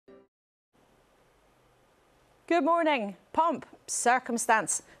Good morning. Pomp,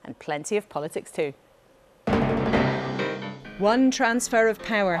 circumstance and plenty of politics too. One transfer of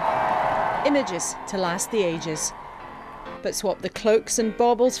power. Images to last the ages. But swap the cloaks and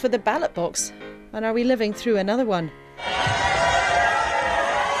baubles for the ballot box, and are we living through another one?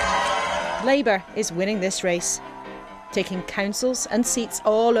 Labour is winning this race, taking councils and seats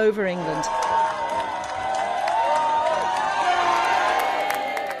all over England.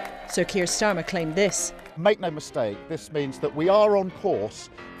 Sir Keir Starmer claimed this. Make no mistake, this means that we are on course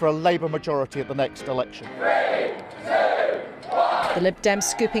for a Labour majority at the next election. 3, 2, 1. The Lib Dems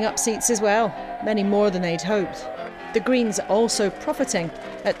scooping up seats as well, many more than they'd hoped. The Greens also profiting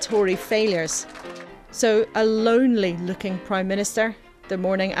at Tory failures. So a lonely looking Prime Minister the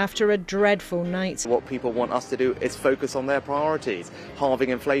morning after a dreadful night. What people want us to do is focus on their priorities. Halving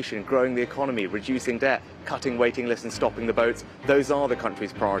inflation, growing the economy, reducing debt, cutting waiting lists and stopping the votes. Those are the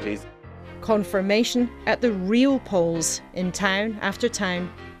country's priorities. Confirmation at the real polls in town after town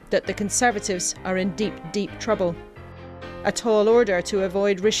that the Conservatives are in deep, deep trouble. A tall order to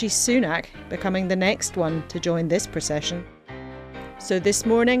avoid Rishi Sunak becoming the next one to join this procession. So this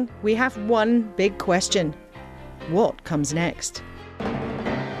morning we have one big question. What comes next?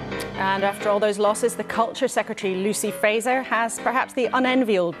 And after all those losses, the Culture Secretary Lucy Frazer has perhaps the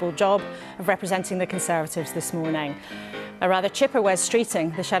unenviable job of representing the Conservatives this morning. A rather chipper Wes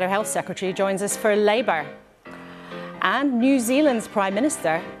Streeting, the Shadow Health Secretary, joins us for Labour. And New Zealand's Prime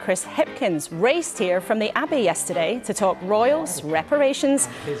Minister, Chris Hipkins, raced here from the Abbey yesterday to talk royals, reparations,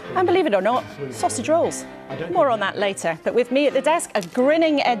 and believe it or not, sausage rolls. More on that later. But with me at the desk, a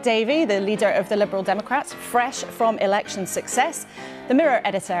grinning Ed Davey, the leader of the Liberal Democrats, fresh from election success, the Mirror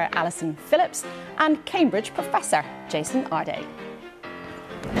editor, Alison Phillips, and Cambridge professor, Jason Arday.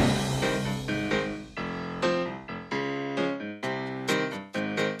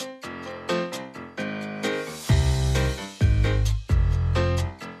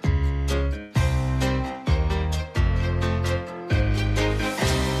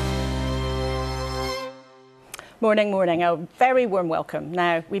 Morning, morning. A very warm welcome.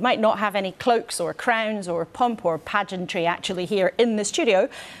 Now, we might not have any cloaks or crowns or pomp or pageantry actually here in the studio,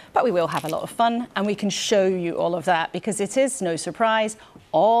 but we will have a lot of fun and we can show you all of that because it is, no surprise,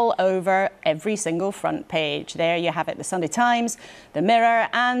 all over every single front page. There you have it, the Sunday Times, the Mirror,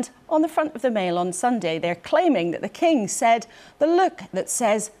 and on the front of the Mail on Sunday, they're claiming that the King said the look that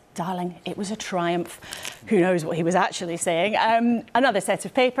says, "Darling, it was a triumph." Who knows what he was actually saying. Another set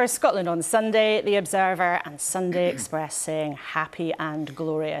of papers, Scotland on Sunday, The Observer and Sunday Express saying happy and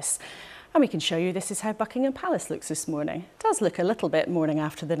glorious. And we can show you this is how Buckingham Palace looks this morning. It does look a little bit morning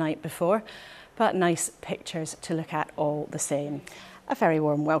after the night before, but nice pictures to look at all the same. A very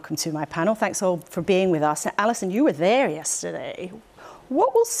warm welcome to my panel. Thanks all for being with us. Alison, you were there yesterday.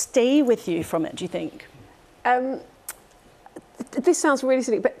 What will stay with you from it, do you think? This sounds really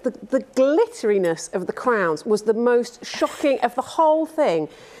silly, but the glitteriness of the crowns was the most shocking of the whole thing.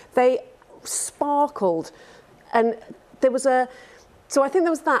 They sparkled, and there was a... So I think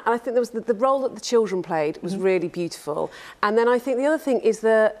there was that, and I think there was the role that the children played was really beautiful. And then I think the other thing is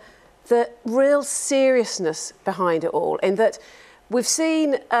the real seriousness behind it all, in that we've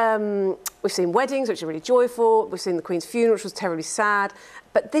seen weddings, which are really joyful. We've seen the Queen's funeral, which was terribly sad.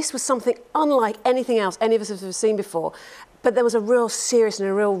 But this was something unlike anything else any of us have ever seen before. But there was a real seriousness and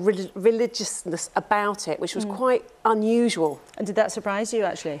a real religiousness about it, which was quite unusual. And did that surprise you,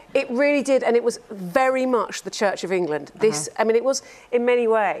 actually? It really did, and it was very much the Church of England. This, I mean, it was, in many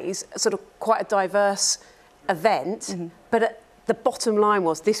ways, sort of quite a diverse event, but the bottom line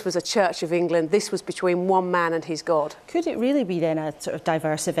was this was a Church of England. This was between one man and his God. Could it really be then a sort of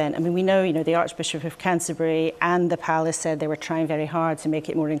diverse event? I mean, we know, the Archbishop of Canterbury and the Palace said they were trying very hard to make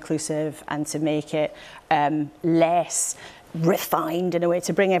it more inclusive and to make it less refined in a way,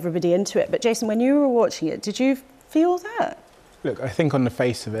 to bring everybody into it. But Jason, when you were watching it, did you feel that? Look, I think on the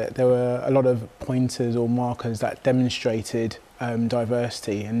face of it, there were a lot of pointers or markers that demonstrated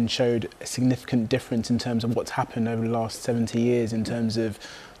diversity and showed a significant difference in terms of what's happened over the last 70 years in terms of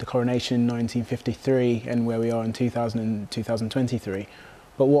the coronation in 1953 and where we are in 2023.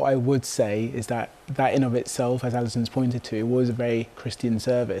 But what I would say is that in of itself, as Alison's pointed to, was a very Christian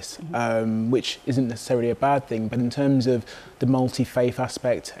service, which isn't necessarily a bad thing. But in terms of the multi-faith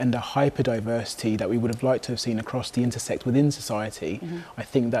aspect and the hyper-diversity that we would have liked to have seen across the intersect within society, I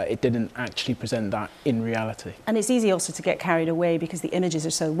think that it didn't actually present that in reality. And it's easy also to get carried away because the images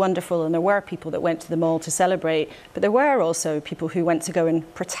are so wonderful, and there were people that went to the mall to celebrate, but there were also people who went to go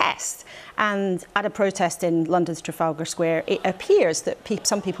and protest. And at a protest in London's Trafalgar Square, it appears that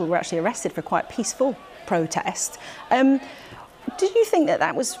some people were actually arrested for quite peaceful protest. Did you think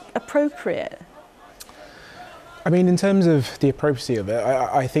that was appropriate? I mean, in terms of the appropriacy of it,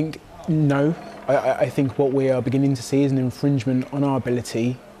 I think no. I think what we are beginning to see is an infringement on our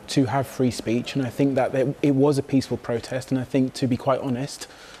ability to have free speech, and I think that it was a peaceful protest, and I think, to be quite honest,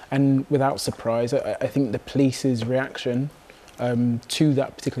 and without surprise, I think the police's reaction to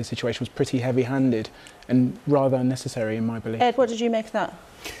that particular situation was pretty heavy-handed and rather unnecessary, in my belief. Ed, what did you make of that?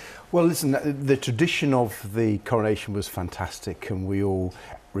 Well, listen, the tradition of the coronation was fantastic, and we all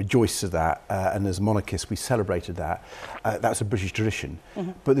rejoiced at that, and as monarchists we celebrated that. That's a British tradition.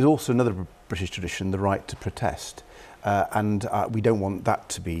 But there's also another British tradition, the right to protest, and we don't want that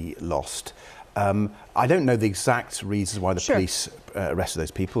to be lost. I don't know the exact reasons why the police arrested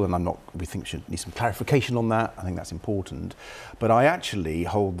those people, and we think should need some clarification on that. I think that's important. But I actually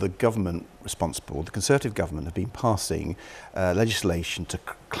hold the government responsible. The Conservative government have been passing legislation to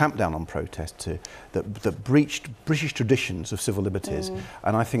clamp down on protest that breached British traditions of civil liberties,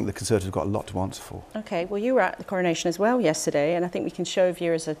 and I think the Conservatives have got a lot to answer for. OK, well, you were at the coronation as well yesterday, and I think we can show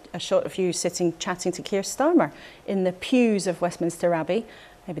viewers a shot of you sitting chatting to Keir Starmer in the pews of Westminster Abbey.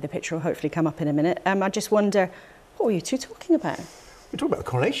 Maybe the picture will hopefully come up in a minute. I just wonder, what were you two talking about? We talked about the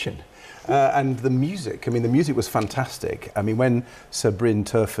coronation and the music. I mean, the music was fantastic. I mean, when Sir Bryn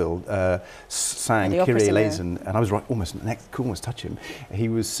Terfield sang Kyrie Eleison, and I was could almost touch him, he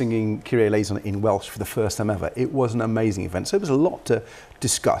was singing Kyrie Eleison in Welsh for the first time ever. It was an amazing event. So there was a lot to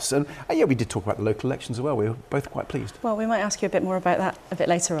discuss. And yeah, we did talk about the local elections as well. We were both quite pleased. Well, we might ask you a bit more about that a bit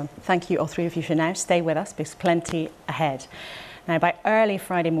later on. Thank you, all three of you, for now. Stay with us, because plenty ahead. Now, by early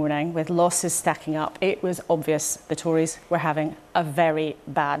Friday morning, with losses stacking up, it was obvious the Tories were having a very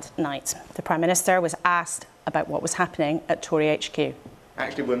bad night. The Prime Minister was asked about what was happening at Tory HQ.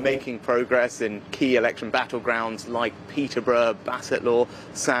 Actually, we're making progress in key election battlegrounds like Peterborough, Bassetlaw,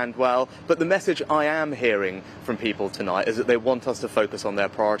 Sandwell. But the message I am hearing from people tonight is that they want us to focus on their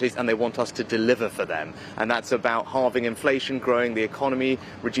priorities and they want us to deliver for them. And that's about halving inflation, growing the economy,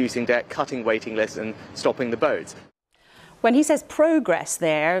 reducing debt, cutting waiting lists and stopping the boats. When he says progress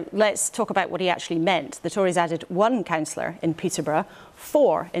there, let's talk about what he actually meant. The Tories added 1 councillor in Peterborough,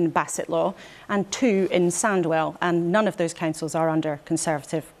 4 in Bassetlaw and 2 in Sandwell, and none of those councils are under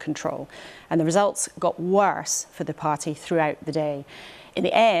Conservative control. And the results got worse for the party throughout the day. In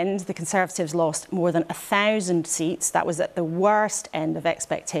the end, the Conservatives lost more than 1,000 seats. That was at the worst end of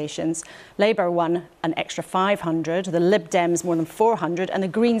expectations. Labour won an extra 500, the Lib Dems more than 400, and the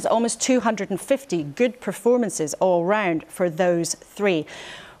Greens almost 250. Good performances all round for those three.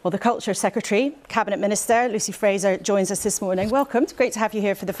 Well, the Culture Secretary, Cabinet Minister Lucy Frazer joins us this morning. Welcome. It's great to have you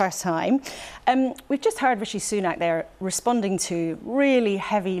here for the first time. We've just heard Rishi Sunak there responding to really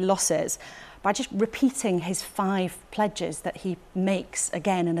heavy losses by just repeating his 5 pledges that he makes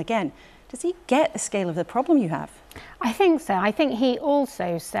again and again. Does he get the scale of the problem you have? I think so. I think he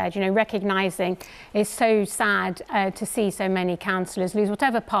also said, recognising it's so sad to see so many councillors lose,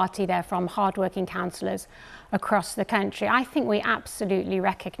 whatever party they're from, hard-working councillors across the country. I think we absolutely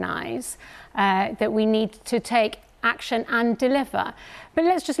recognise that we need to take action and deliver. But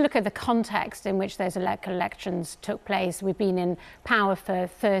let's just look at the context in which those local elections took place. We've been in power for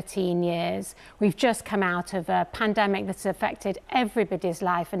 13 years. We've just come out of a pandemic that's affected everybody's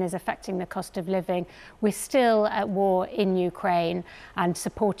life and is affecting the cost of living. We're still at war in Ukraine and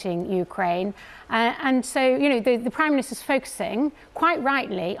supporting Ukraine. And so, the Prime Minister's focusing, quite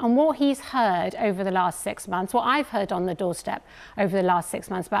rightly, on what he's heard over the last 6 months, what I've heard on the doorstep over the last 6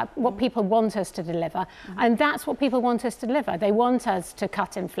 months about what people want us to deliver. And that's what people want us to deliver. They want us to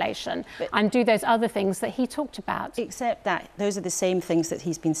cut inflation and do those other things that he talked about. Except that those are the same things that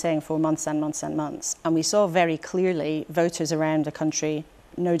he's been saying for months and months and months. And we saw very clearly voters around the country,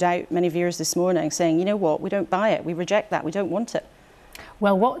 no doubt many viewers this morning, saying, you know what, we don't buy it, we reject that, we don't want it.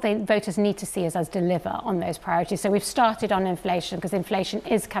 Well, what the voters need to see is us deliver on those priorities. So we've started on inflation because inflation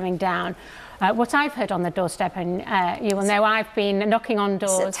is coming down. What I've heard on the doorstep, and you will know I've been knocking on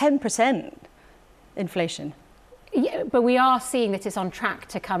doors. 10% inflation. Yeah, but we are seeing that it's on track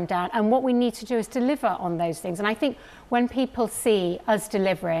to come down, and what we need to do is deliver on those things. And I think when people see us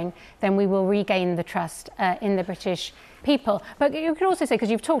delivering, then we will regain the trust in the British people. But you could also say,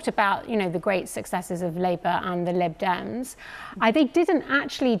 because you've talked about, the great successes of Labour and the Lib Dems, they didn't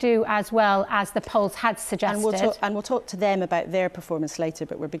actually do as well as the polls had suggested. And we'll talk to them about their performance later,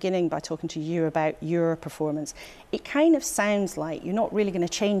 but we're beginning by talking to you about your performance. It kind of sounds like you're not really going to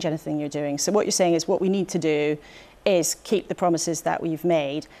change anything you're doing. So what you're saying is what we need to do is keep the promises that we've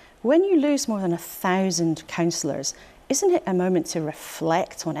made. When you lose more than 1,000 councillors, isn't it a moment to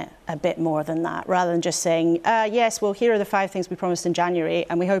reflect on it a bit more than that, rather than just saying, yes, well, here are the 5 things we promised in January,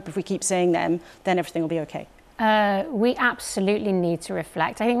 and we hope if we keep saying them, then everything will be OK? We absolutely need to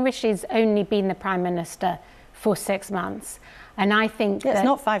reflect. I think Rishi's only been the Prime Minister for 6 months. And I think it's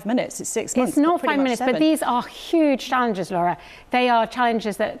not 5 minutes, it's 6 months. It's not 5 minutes, but these are huge challenges, Laura. They are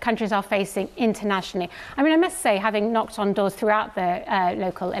challenges that countries are facing internationally. I mean, I must say, having knocked on doors throughout the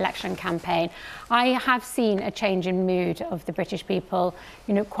local election campaign, I have seen a change in mood of the British people,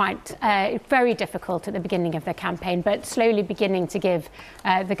 you know, quite very difficult at the beginning of the campaign, but slowly beginning to give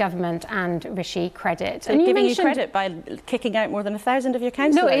the government and Rishi credit. So and giving you credit by kicking out more than 1,000 of your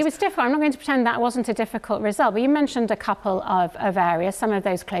councillors? No, it was difficult. I'm not going to pretend that wasn't a difficult result, but you mentioned a couple of areas, some of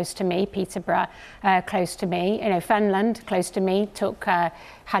those close to me, Peterborough, close to me, you know, Fenland, close to me,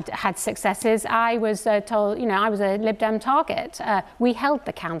 had successes. I was told, you know, I was a Lib Dem target. We held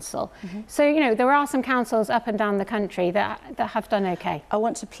the council. So, you know, there are some councils up and down the country that have done okay. I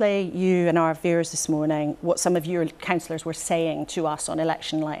want to play you and our viewers this morning what some of your councillors were saying to us on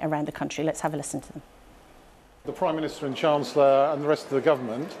election night around the country. Let's have a listen to them. The Prime Minister and Chancellor and the rest of the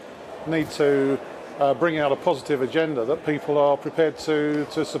government need to bring out a positive agenda that people are prepared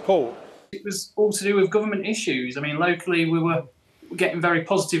to support. It was all to do with government issues. I mean, locally we were getting very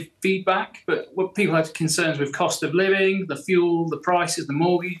positive feedback, but what people had concerns with cost of living, the fuel, the prices, the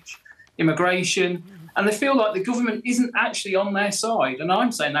mortgage, immigration, and they feel like the government isn't actually on their side, and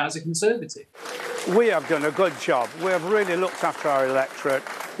I'm saying that as a Conservative. We have done a good job. We have really looked after our electorate.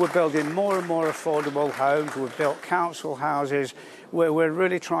 We're building more and more affordable homes. We've built council houses where we're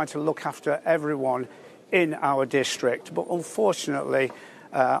really trying to look after everyone in our district. But unfortunately,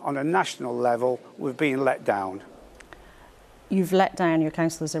 on a national level, we've been let down. You've let down your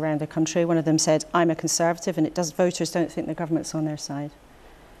councillors around the country. One of them said, I'm a Conservative, and voters don't think the government's on their side.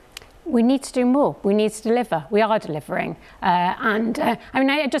 We need to do more. We need to deliver. We are delivering. I mean,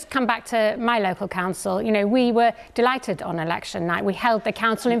 I just come back to my local council. You know, we were delighted on election night. We held the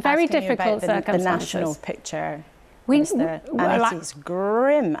council in very difficult circumstances. The national picture. And it is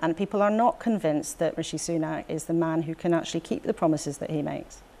grim, and people are not convinced that Rishi Sunak is the man who can actually keep the promises that he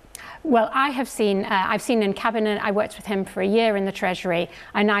makes. Well, I've seen in Cabinet, I worked with him for a year in the Treasury,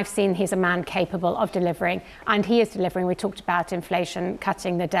 and I've seen he's a man capable of delivering, and he is delivering. We talked about inflation,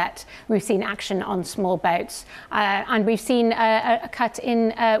 cutting the debt. We've seen action on small boats, and we've seen a cut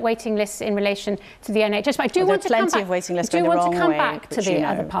in waiting lists in relation to the NHS. But I do want to come back to the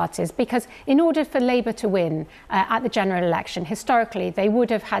other parties, because in order for Labour to win at the general election, historically, they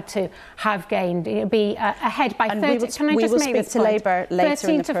would have had to have gained, be ahead by 30. Can I just make this point? Labour later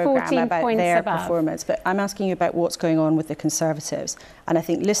in the programme about their above. performance, but I'm asking you about what's going on with the Conservatives. And I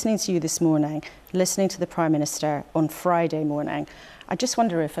think listening to you this morning, listening to the Prime Minister on Friday morning, I just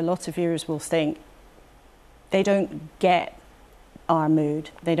wonder if a lot of viewers will think they don't get our mood,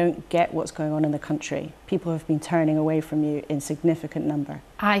 they don't get what's going on in the country. People have been turning away from you in significant number.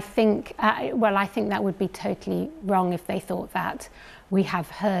 I think, I think that would be totally wrong if they thought that. We have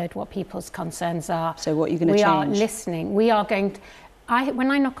heard what people's concerns are. So what are you going to change? We are listening. We are going to...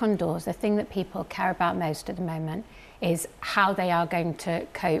 when I knock on doors, the thing that people care about most at the moment is how they are going to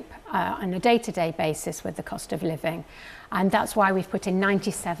cope on a day-to-day basis with the cost of living. And that's why we've put in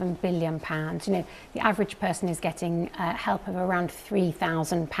 £97 billion. You know, the average person is getting help of around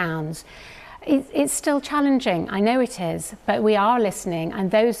 £3,000. It's still challenging, I know it is, but we are listening, and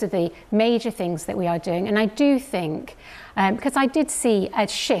those are the major things that we are doing. And I do think, because I did see a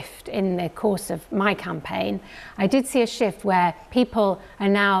shift in the course of my campaign, I did see a shift where people are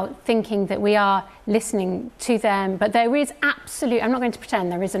now thinking that we are listening to them, but there is I'm not going to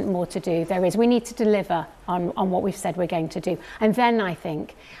pretend there isn't more to do. There is. We need to deliver on what we've said we're going to do. And then I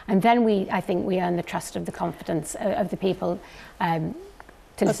think we earn the trust of the confidence of the people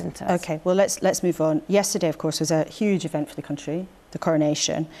to listen to us. Okay, well, let's move on. Yesterday, of course, was a huge event for the country, the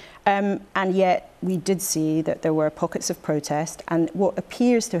Coronation, and yet we did see that there were pockets of protest, and what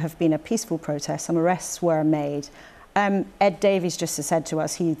appears to have been a peaceful protest. Some arrests were made. Ed Davey's just said to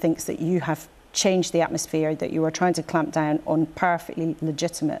us he thinks that you have changed the atmosphere, that you are trying to clamp down on perfectly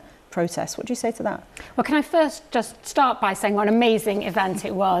legitimate protests. What do you say to that? Well, can I first just start by saying what an amazing event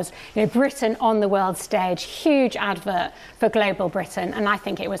it was? You know, Britain on the world stage, huge advert for Global Britain, and I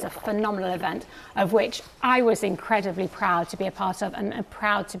think it was a phenomenal event of which I was incredibly proud to be a part of and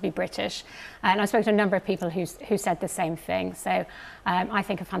proud to be British. And I spoke to a number of people who said the same thing. So I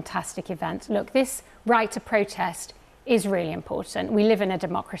think a fantastic event. Look, this right to protest is really important. We live in a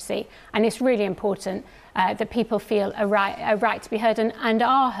democracy, and it's really important that people feel a right to be heard and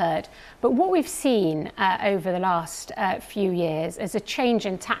are heard. But what we've seen over the last few years is a change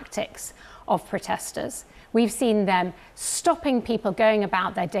in tactics of protesters. We've seen them stopping people going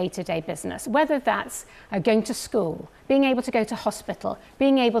about their day-to-day business, whether that's going to school, being able to go to hospital,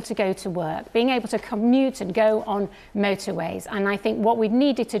 being able to go to work, being able to commute and go on motorways. And I think what we've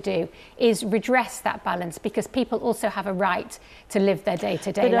needed to do is redress that balance, because people also have a right to live their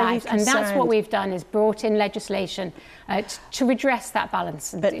day-to-day lives. And that's what we've done, is brought in legislation to redress that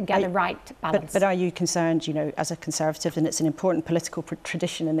balance and get a right balance. But are you concerned, you know, as a Conservative, and it's an important political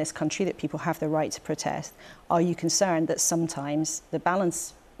tradition in this country that people have the right to protest, are you concerned that sometimes the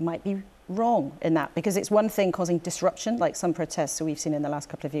balance might be wrong in that? Because it's one thing causing disruption, like some protests that we've seen in the last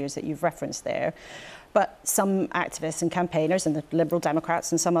couple of years that you've referenced there, but some activists and campaigners and the Liberal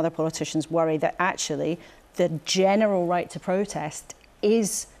Democrats and some other politicians worry that actually the general right to protest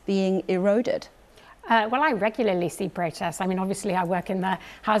is being eroded. Well, I regularly see protests. I mean, obviously, I work in the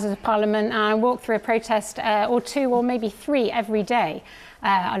Houses of Parliament, and I walk through a protest or two or maybe three every day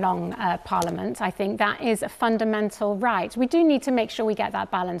along Parliament. I think that is a fundamental right. We do need to make sure we get that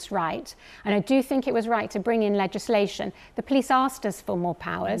balance right. And I do think it was right to bring in legislation. The police asked us for more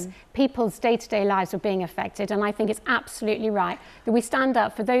powers. People's day-to-day lives were being affected. And I think it's absolutely right that we stand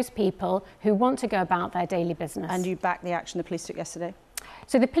up for those people who want to go about their daily business. And you back the action the police took yesterday?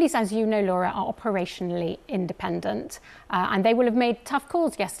 So the police, as you know, Laura, are operationally independent, and they will have made tough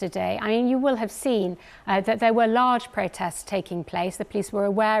calls yesterday. I mean, you will have seen that there were large protests taking place. The police were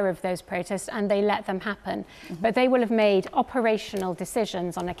aware of those protests and they let them happen. But they will have made operational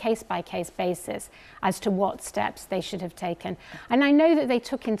decisions on a case-by-case basis as to what steps they should have taken. And I know that they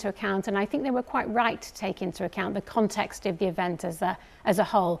took into account, and I think they were quite right to take into account, the context of the event as a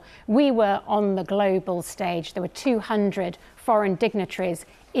whole. We were on the global stage. There were 200 foreign dignitaries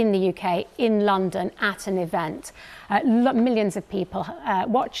in the UK, in London, at an event. Millions of people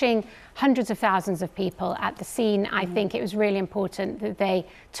watching, hundreds of thousands of people at the scene. I think it was really important that they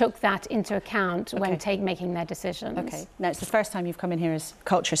took that into account when making their decisions. Okay, now it's the first time you've come in here as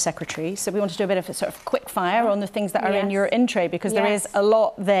Culture Secretary, so we want to do a bit of a sort of quick fire on the things that are in your in tray, because there is a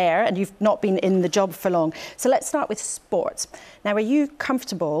lot there and you've not been in the job for long. So let's start with sports. Now, are you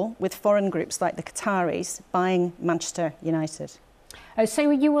comfortable with foreign groups like the Qataris buying Manchester United?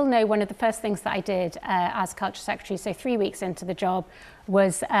 So you will know one of the first things that I did as Culture Secretary, so 3 weeks into the job,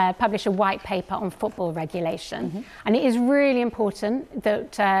 was publish a white paper on football regulation. And it is really important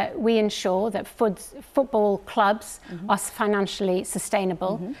that we ensure that football clubs are financially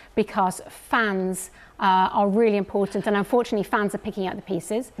sustainable, because fans are really important, and unfortunately fans are picking up the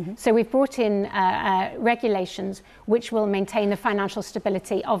pieces. So we've brought in regulations which will maintain the financial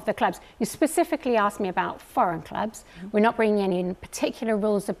stability of the clubs. You specifically asked me about foreign clubs. We're not bringing any particular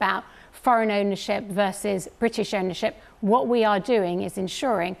rules about foreign ownership versus British ownership. What we are doing is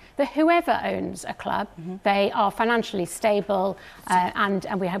ensuring that whoever owns a club, they are financially stable, and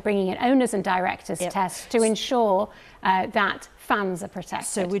we are bringing in owners and directors tests to ensure that fans are protected.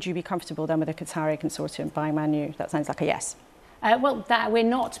 So would you be comfortable then with a Qatari consortium buying Man U? That sounds like a yes. Well, we're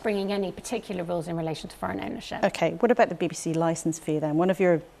not bringing any particular rules in relation to foreign ownership. OK, what about the BBC licence fee then? One of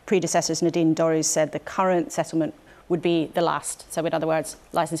your predecessors, Nadine Dorries, said the current settlement would be the last. So in other words,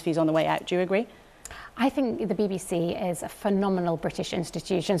 licence fees on the way out. Do you agree? I think the BBC is a phenomenal British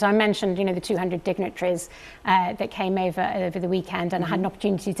institution. So I mentioned, you know, the 200 dignitaries that came over the weekend, and I had an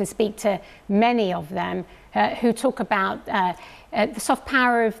opportunity to speak to many of them who talk about the soft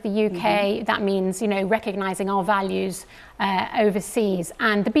power of the UK. That means, you know, recognising our values overseas,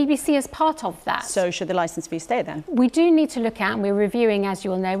 and the BBC is part of that. So should the licence fee stay then? We do need to look at, and we're reviewing, as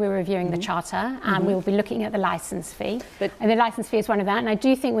you all know, we're reviewing the Charter, and we will be looking at the licence fee. And the licence fee is one of that, and I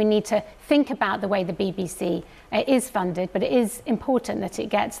do think we need to think about the way the BBC is funded, but it is important that it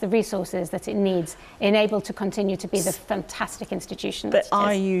gets the resources that it needs in able to continue to be the fantastic institution that it is. But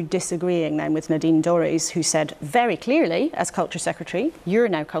are you disagreeing then with Nadine Dorries, who said very clearly, as Culture Secretary, you're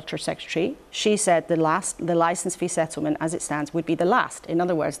now Culture Secretary, she said the licence fee settlement as it stands would be the last. In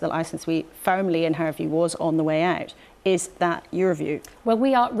other words, the licence fee firmly, in her view, was on the way out. Is that your view? Well,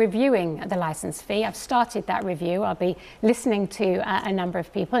 we are reviewing the licence fee. I've started that review. I'll be listening to a number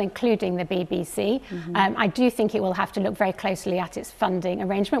of people, including the BBC. I do think it will have to look very closely at its funding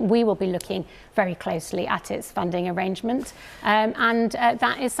arrangement. We will be looking very closely at its funding arrangement. And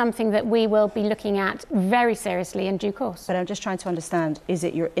that is something that we will be looking at very seriously in due course. But I'm just trying to understand, is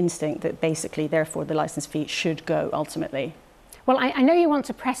it your instinct that basically, therefore, the licence fee should go ultimately? Well, I know you want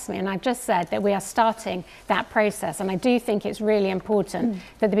to press me, and I've just said that we are starting that process, and I do think it's really important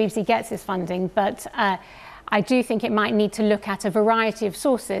that the BBC gets this funding, but I do think it might need to look at a variety of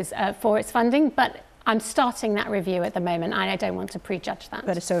sources for its funding, but I'm starting that review at the moment, and I don't want to prejudge that.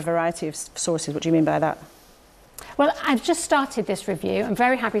 But so a variety of sources, what do you mean by that? Well, I've just started this review. I'm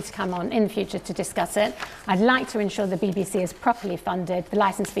very happy to come on in the future to discuss it. I'd like to ensure the BBC is properly funded. The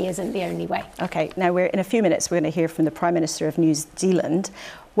licence fee isn't the only way. OK, now in a few minutes we're going to hear from the Prime Minister of New Zealand.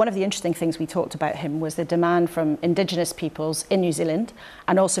 One of the interesting things we talked about him was the demand from Indigenous peoples in New Zealand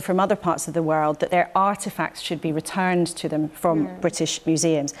and also from other parts of the world that their artefacts should be returned to them from British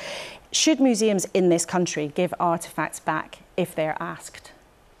museums. Should museums in this country give artefacts back if they're asked?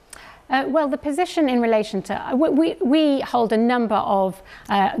 Well, the position in relation to... we hold a number of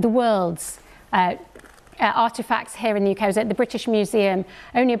the world's artefacts here in the UK. I was at the British Museum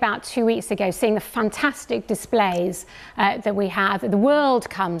only about 2 weeks ago, seeing the fantastic displays that we have. The world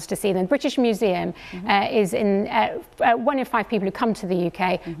comes to see them. The British Museum is in... 1 in 5 people who come to the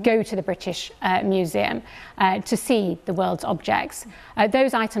UK go to the British Museum to see the world's objects.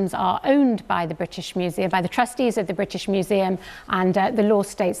 Those items are owned by the British Museum, by the trustees of the British Museum, and the law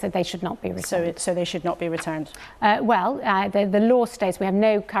states that they should not be returned. So they should not be returned? The law states we have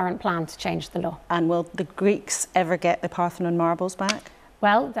no current plan to change the law. And will the Greeks ever get the Parthenon marbles back?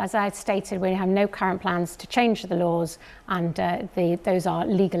 Well, as I stated, we have no current plans to change the laws, and those are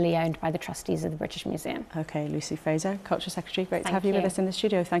legally owned by the trustees of the British Museum. OK, Lucy Frazer, Culture Secretary, great to have you with us in the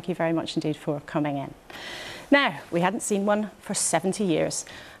studio. Thank you very much indeed for coming in. Now, we hadn't seen one for 70 years,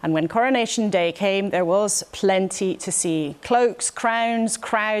 and when Coronation Day came, there was plenty to see. Cloaks, crowns,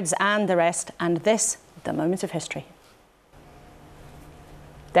 crowds and the rest, and this, the moment of history.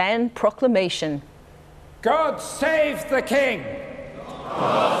 Then proclamation. God save the King!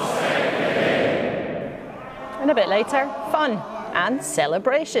 God save the King! And a bit later, fun and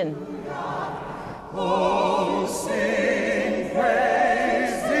celebration. Oh, sing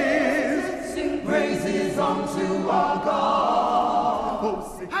praises unto our God.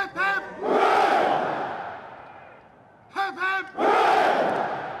 Oh, sing. Hip, hip! Hip, hip!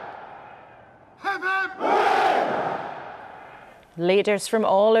 Hip, hip! Leaders from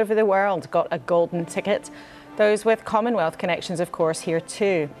all over the world got a golden ticket. Those with Commonwealth connections, of course, here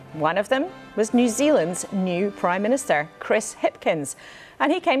too. One of them was New Zealand's new Prime Minister, Chris Hipkins,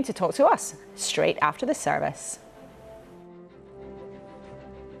 and he came to talk to us straight after the service.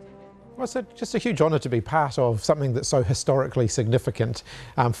 Well, it's just a huge honour to be part of something that's so historically significant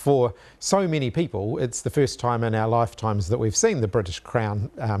for so many people. It's the first time in our lifetimes that we've seen the British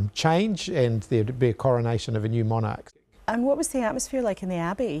Crown change and there'd be a coronation of a new monarch. And what was the atmosphere like in the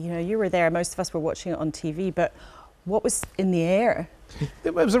Abbey? You know, you were there, most of us were watching it on TV, but what was in the air?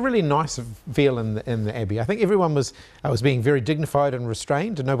 It was a really nice feel in the Abbey. I think everyone was being very dignified and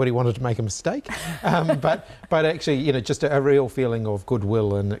restrained, and nobody wanted to make a mistake. But actually, you know, just a real feeling of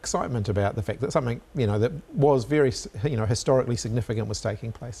goodwill and excitement about the fact that something, you know, that was very, you know, historically significant was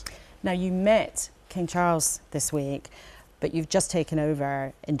taking place. Now, you met King Charles this week, but you've just taken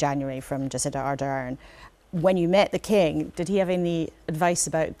over in January from Jason Arday. When you met the King, did he have any advice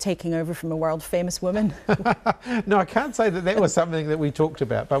about taking over from a world-famous woman? No, I can't say that was something that we talked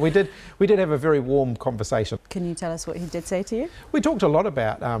about, but we did have a very warm conversation. Can you tell us what he did say to you? We talked a lot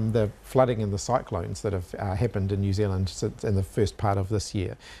about the flooding and the cyclones that have happened in New Zealand in the first part of this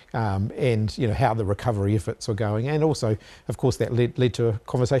year, and you know how the recovery efforts were going, and also, of course, that led to a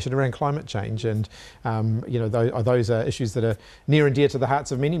conversation around climate change, and you know those are issues that are near and dear to the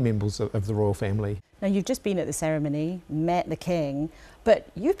hearts of many members of the royal family. Now, you've just been at the ceremony, met the King, but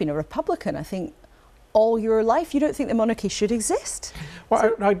you've been a Republican, I think, all your life. You don't think the monarchy should exist?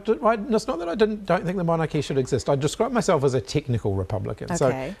 Well, it's not that I don't think the monarchy should exist. I describe myself as a technical Republican. Okay.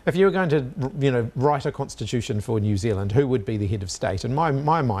 So if you were going to, you know, write a constitution for New Zealand, who would be the head of state? In my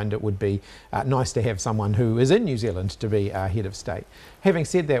mind, it would be nice to have someone who is in New Zealand to be our head of state. Having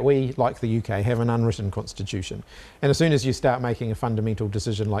said that, we, like the UK, have an unwritten constitution. And as soon as you start making a fundamental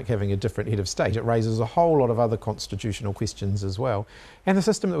decision like having a different head of state, it raises a whole lot of other constitutional questions as well. And the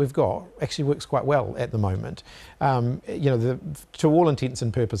system that we've got actually works quite well at the moment. You know, to all intents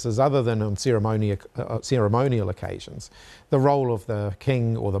and purposes, other than on ceremonial occasions, the role of the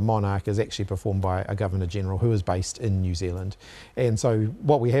King or the monarch is actually performed by a Governor-General who is based in New Zealand. And so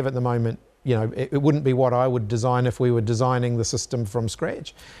what we have at the moment, you know, it wouldn't be what I would design if we were designing the system from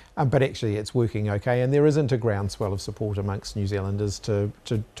scratch, but actually it's working okay, and there isn't a groundswell of support amongst New Zealanders to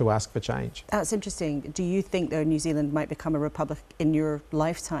ask for change. That's interesting. Do you think, though, New Zealand might become a republic in your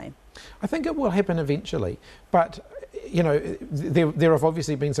lifetime? I think it will happen eventually, but you know, there have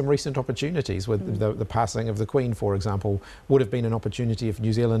obviously been some recent opportunities with the passing of the Queen, for example, would have been an opportunity if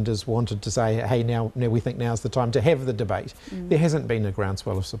New Zealanders wanted to say, hey, now we think now's the time to have the debate. There hasn't been a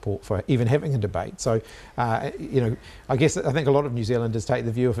groundswell of support for even having a debate. So, you know, I think a lot of New Zealanders take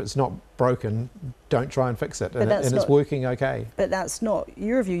the view if it's not broken, don't try and fix it, and it's working okay. But that's not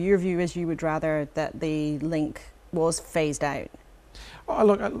your view. Your view is you would rather that the link was phased out. Oh,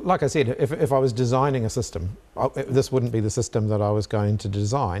 look, like I said, if I was designing a system, this wouldn't be the system that I was going to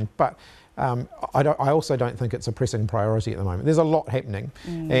design. But I also don't think it's a pressing priority at the moment. There's a lot happening,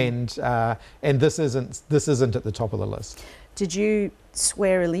 and this isn't at the top of the list. Did you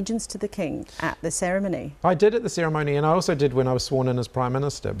swear allegiance to the King at the ceremony? I did at the ceremony, and I also did when I was sworn in as Prime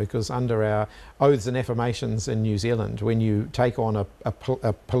Minister, because under our oaths and affirmations in New Zealand, when you take on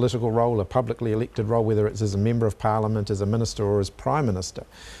a political role, a publicly elected role, whether it's as a Member of Parliament, as a Minister or as Prime Minister,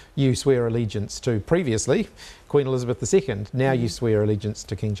 you swear allegiance to, previously, Queen Elizabeth II. Now you swear allegiance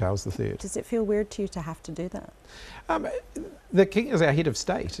to King Charles III. Does it feel weird to you to have to do that? The King is our head of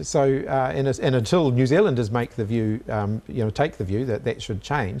state, so and until New Zealanders make the view, take the view that should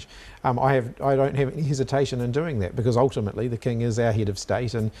change, I don't have any hesitation in doing that, because ultimately the King is our head of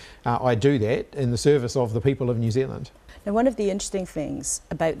state, and I do that in the service of the people of New Zealand. Now, one of the interesting things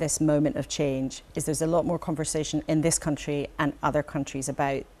about this moment of change is there's a lot more conversation in this country and other countries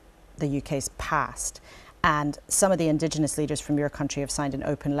about the UK's past. And some of the Indigenous leaders from your country have signed an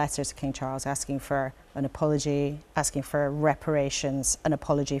open letter to King Charles asking for an apology, asking for reparations, an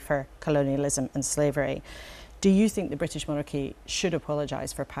apology for colonialism and slavery. Do you think the British monarchy should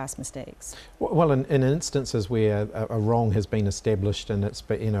apologise for past mistakes? Well, in instances where a wrong has been established and it's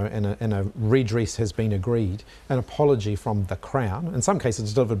and a redress has been agreed, an apology from the Crown, in some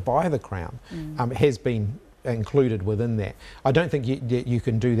cases delivered by the Crown, has been included within that. I don't think you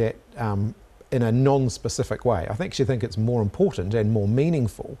can do that in a non-specific way. I actually think it's more important and more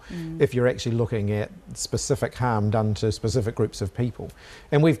meaningful if you're actually looking at specific harm done to specific groups of people.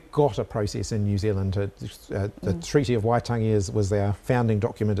 And we've got a process in New Zealand. The Treaty of Waitangi was our founding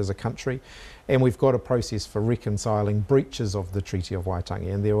document as a country, and we've got a process for reconciling breaches of the Treaty of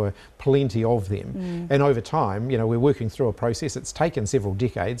Waitangi, and there were plenty of them. And over time, we're working through a process. It's taken several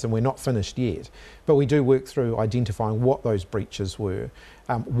decades and we're not finished yet, but we do work through identifying what those breaches were,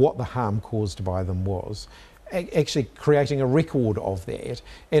 what the harm caused by them was, actually creating a record of that,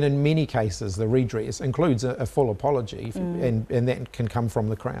 and in many cases the redress includes a full apology, and that can come from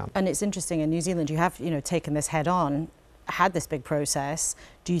the Crown. And it's interesting, in New Zealand you have taken this head on, had this big process.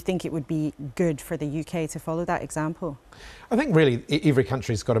 Do you think it would be good for the UK to follow that example? I think really every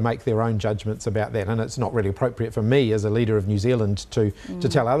country's got to make their own judgments about that, and it's not really appropriate for me as a leader of New Zealand to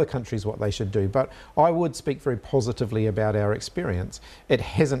tell other countries what they should do. But I would speak very positively about our experience. It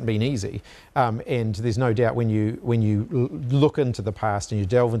hasn't been easy, and there's no doubt when you look into the past and you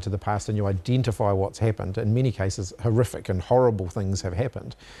delve into the past and you identify what's happened, in many cases horrific and horrible things have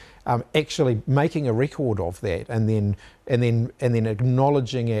happened. Actually making a record of that and then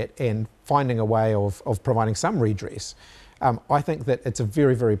acknowledging it and finding a way of providing some redress, I think that it's a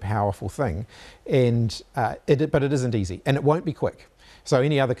very, very powerful thing, and but it isn't easy, and it won't be quick. So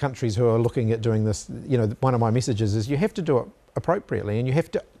any other countries who are looking at doing this, one of my messages is you have to do it appropriately, and you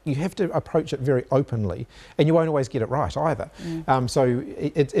have to approach it very openly, and you won't always get it right either. So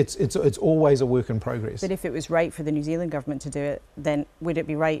it's always a work in progress. But if it was right for the New Zealand government to do it, then wouldn't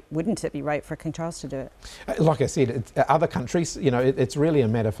it be right for King Charles to do it? Like I said, other countries, it's really a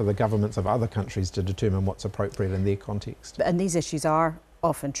matter for the governments of other countries to determine what's appropriate in their context. And these issues are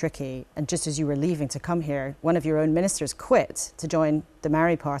often tricky, and just as you were leaving to come here, one of your own ministers quit to join the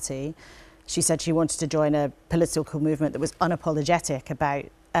Maori Party. She said she wanted to join a political movement that was unapologetic about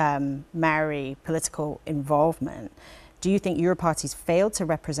Maori political involvement. Do you think your party's failed to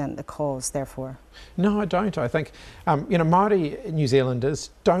represent the cause, therefore? No, I don't. I think, Māori New Zealanders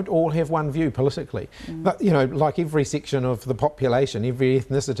don't all have one view politically. But, like every section of the population, every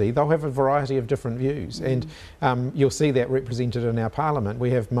ethnicity, they'll have a variety of different views. And you'll see that represented in our parliament. We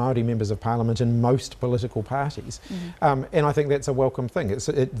have Māori members of parliament in most political parties. And I think that's a welcome thing.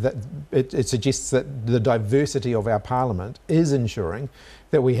 It suggests that the diversity of our parliament is ensuring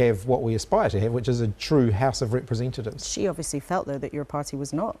that we have what we aspire to have, which is a true House of Representatives. She obviously felt, though, that your party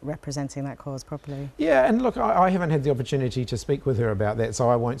was not representing that cause properly. Yeah, and look, I haven't had the opportunity to speak with her about that, so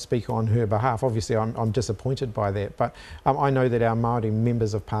I won't speak on her behalf. Obviously, I'm disappointed by that, but I know that our Māori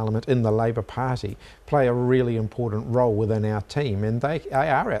members of Parliament in the Labour Party play a really important role within our team, and they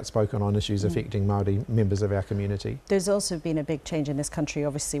are outspoken on issues affecting Māori members of our community. There's also been a big change in this country,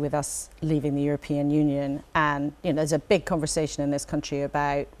 obviously, with us leaving the European Union, and there's a big conversation in this country about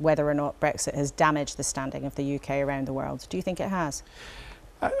about whether or not Brexit has damaged the standing of the UK around the world. Do you think it has?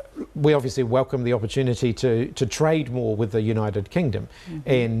 We obviously welcome the opportunity to trade more with the United Kingdom,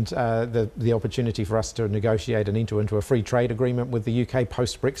 and the opportunity for us to negotiate and enter into a free trade agreement with the UK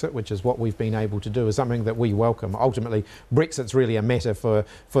post-Brexit, which is what we've been able to do, is something that we welcome. Ultimately, Brexit's really a matter for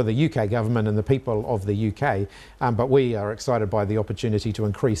the UK government and the people of the UK, but we are excited by the opportunity to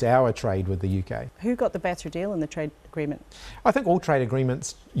increase our trade with the UK. Who got the better deal in the trade agreement? I think all trade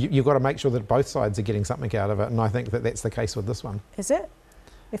agreements, you've got to make sure that both sides are getting something out of it, and I think that that's the case with this one. Is it?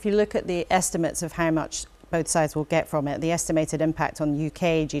 If you look at the estimates of how much both sides will get from it, the estimated impact on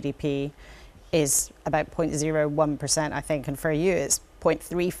UK GDP is about 0.01%, I think, and for you it's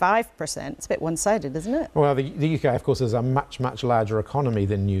 0.35%. It's a bit one-sided, isn't it? Well, the UK, of course, is a much, much larger economy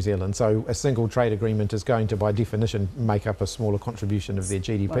than New Zealand, so a single trade agreement is going to, by definition, make up a smaller contribution of their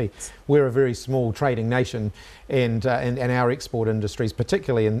GDP. Right. We're a very small trading nation, and our export industries,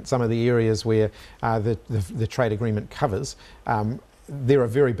 particularly in some of the areas where the trade agreement covers, they're a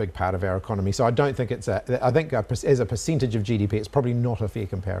very big part of our economy. So I don't think it's I think as a percentage of GDP, it's probably not a fair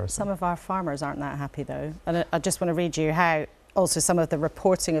comparison. Some of our farmers aren't that happy, though. And I just want to read you how also some of the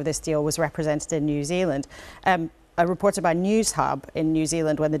reporting of this deal was represented in New Zealand. A reporter by News Hub in New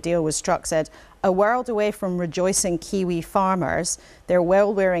Zealand, when the deal was struck, said, "A world away from rejoicing Kiwi farmers, their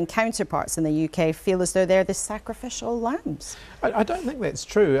well-wearing counterparts in the UK feel as though they're the sacrificial lambs." I don't think that's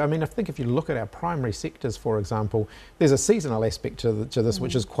true. I mean, I think if you look at our primary sectors, for example, there's a seasonal aspect to this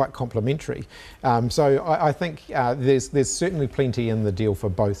which is quite complementary. So I think there's certainly plenty in the deal for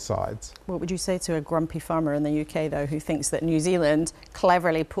both sides. What would you say to a grumpy farmer in the UK, though, who thinks that New Zealand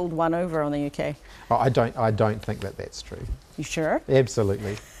cleverly pulled one over on the UK? Oh, I don't think that that's true. You sure?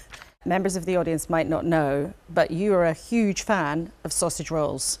 Absolutely. Members of the audience might not know, but you are a huge fan of sausage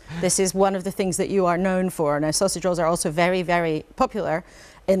rolls. This is one of the things that you are known for. Now, sausage rolls are also very, very popular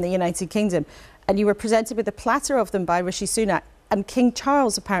in the United Kingdom. And you were presented with a platter of them by Rishi Sunak. And King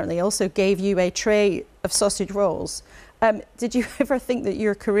Charles apparently also gave you a tray of sausage rolls. Did you ever think that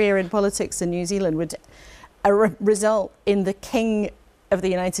your career in politics in New Zealand would result in the King of the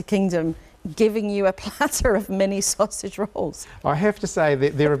United Kingdom giving you a platter of mini sausage rolls? I have to say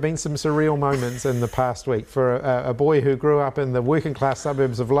that there have been some surreal moments in the past week. For a boy who grew up in the working class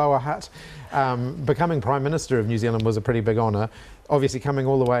suburbs of Lower Hutt, becoming Prime Minister of New Zealand was a pretty big honour. Obviously, coming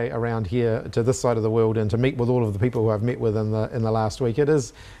all the way around here to this side of the world and to meet with all of the people who I've met with in the last week, it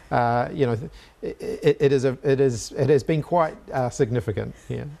is, you know, it has been quite significant.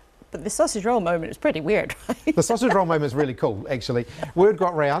 Yeah. But the sausage roll moment is pretty weird, right? The sausage roll moment is really cool, actually. Word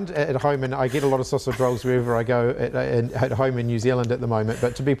got round at home, and I get a lot of sausage rolls wherever I go at home in New Zealand at the moment.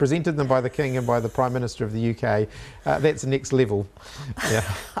 But to be presented them by the King and by the Prime Minister of the UK, that's next level. Yeah.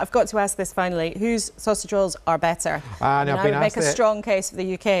 I've got to ask this finally. Whose sausage rolls are better? I would make a strong case for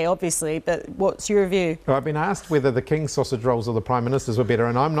the UK, obviously, but what's your view? Well, I've been asked whether the King's sausage rolls or the Prime Minister's were better,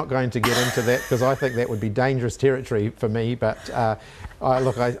 and I'm not going to get into that because I think that would be dangerous territory for me. But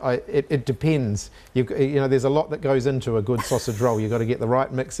it depends. You know, there's a lot that goes into a good sausage roll. You've got to get the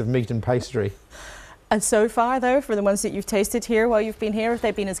right mix of meat and pastry. And so far, though, for the ones that you've tasted here while you've been here, have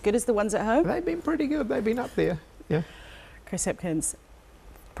they been as good as the ones at home? They've been pretty good. They've been up there. Yeah. Chris Hipkins,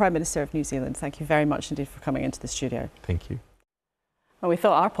 Prime Minister of New Zealand, thank you very much indeed for coming into the studio. Thank you. Well, we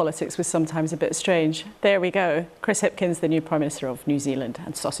thought our politics was sometimes a bit strange. There we go. Chris Hipkins, the new Prime Minister of New Zealand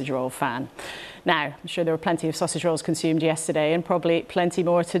and sausage roll fan. Now, I'm sure there were plenty of sausage rolls consumed yesterday and probably plenty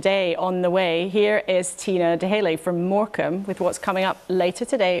more today on the way. Here is Tina Dahaley from Morecambe with what's coming up later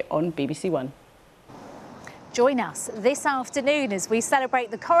today on BBC One. Join us this afternoon as we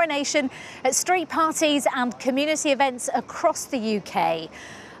celebrate the coronation at street parties and community events across the UK.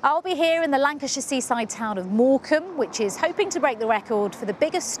 I'll be here in the Lancashire seaside town of Morecambe, which is hoping to break the record for the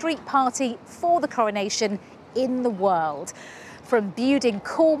biggest street party for the coronation in the world. From Bude in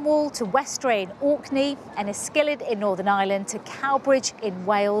Cornwall to Westray in Orkney, Enniskillen in Northern Ireland to Cowbridge in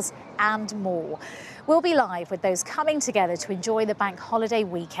Wales and more. We'll be live with those coming together to enjoy the bank holiday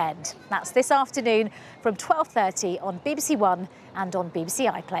weekend. That's this afternoon from 12:30 on BBC One and on BBC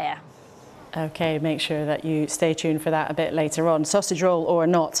iPlayer. OK, make sure that you stay tuned for that a bit later on, sausage roll or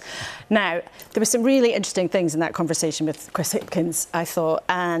not. Now, there were some really interesting things in that conversation with Chris Hipkins, I thought,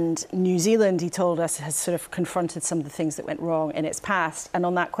 and New Zealand, he told us, has sort of confronted some of the things that went wrong in its past. And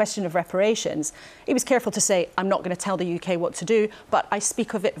on that question of reparations, he was careful to say, I'm not going to tell the UK what to do, but I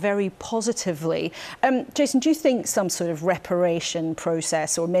speak of it very positively. Jason, do you think some sort of reparation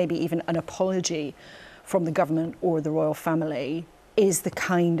process or maybe even an apology from the government or the royal family is the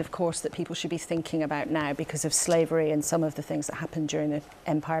kind of course that people should be thinking about now because of slavery and some of the things that happened during the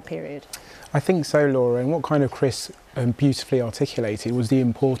empire period? I think so, Laura, and what kind of Chris beautifully articulated was the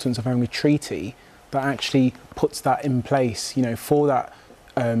importance of having a treaty that actually puts that in place, you know, for that,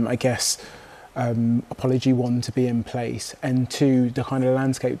 I guess, apology, one, to be in place, and two, the kind of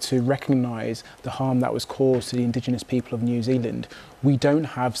landscape to recognise the harm that was caused to the Indigenous people of New Zealand. We don't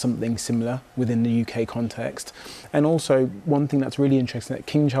have something similar within the UK context. And also, one thing that's really interesting, that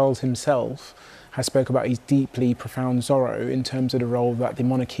King Charles himself has spoke about his deeply profound sorrow in terms of the role that the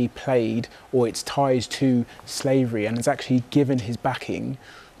monarchy played, or its ties to slavery, and has actually given his backing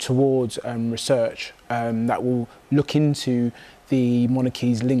towards research that will look into the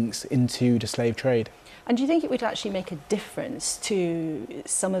monarchy's links into the slave trade. And do you think it would actually make a difference to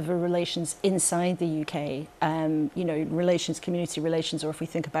some of the relations inside the UK, you know, relations, community relations, or if we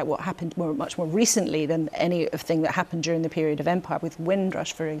think about what happened much more recently than anything that happened during the period of empire with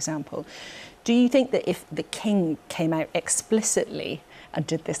Windrush, for example? Do you think that if the king came out explicitly and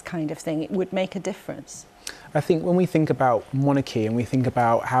did this kind of thing, it would make a difference? I think when we think about monarchy and we think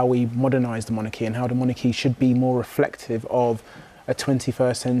about how we modernise the monarchy and how the monarchy should be more reflective of a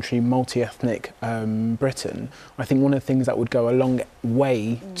 21st century multi-ethnic Britain, I think one of the things that would go a long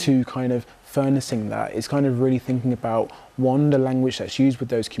way to kind of furnishing that is kind of really thinking about, one, the language that's used with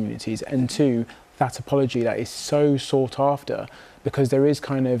those communities, and two, that apology that is so sought after, because there is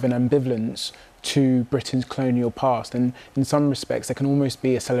kind of an ambivalence to Britain's colonial past, and in some respects there can almost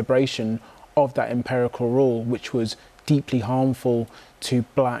be a celebration of that empirical rule, which was deeply harmful to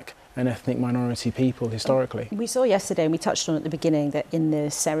black and ethnic minority people historically. We saw yesterday, and we touched on at the beginning, that in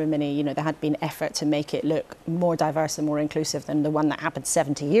the ceremony, you know, there had been effort to make it look more diverse and more inclusive than the one that happened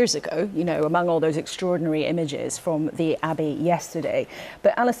 70 years ago, you know, among all those extraordinary images from the Abbey yesterday.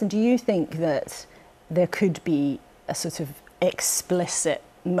 But Alison, do you think that there could be a sort of explicit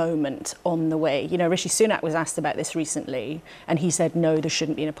moment on the way? You know, Rishi Sunak was asked about this recently, and he said, no, there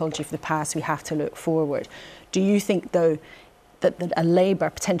shouldn't be an apology for the past, we have to look forward. Do you think, though, that a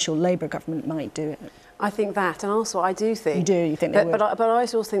potential Labour government might do it? I think that, and also I do think... You think they would? But I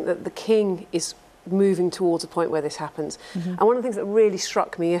also think that the King is moving towards a point where this happens. And one of the things that really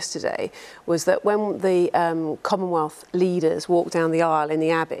struck me yesterday was that when the Commonwealth leaders walked down the aisle in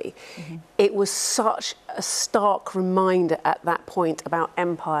the Abbey, it was such a stark reminder at that point about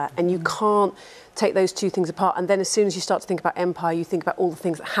empire, and you can't take those two things apart. And then as soon as you start to think about empire, you think about all the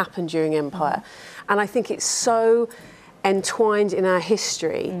things that happened during empire. And I think it's so entwined in our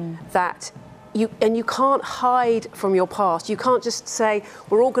history that you can't hide from your past. You can't just say,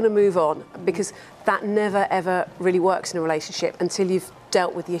 we're all going to move on, because that never, ever really works in a relationship until you've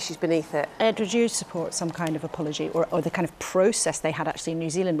dealt with the issues beneath it. Ed, would you support some kind of apology or the kind of process they had actually in New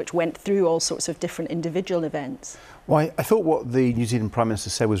Zealand, which went through all sorts of different individual events? Well, I thought what the New Zealand Prime Minister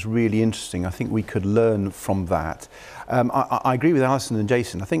said was really interesting. I think we could learn from that. I agree with Alison and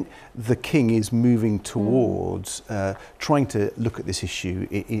Jason. I think the King is moving towards trying to look at this issue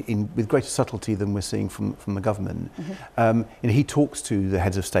with greater subtlety than we're seeing from the government. He talks to the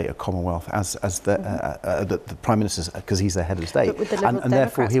heads of state at Commonwealth as the Prime Minister, because he's the head of state, and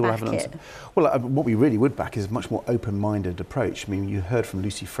therefore he will have an answer. Well, what we really would back is a much more open-minded approach. I mean, you heard from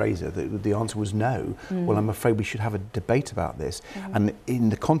Lucy Frazer that the answer was no. Well, I'm afraid we should have a debate about this. And in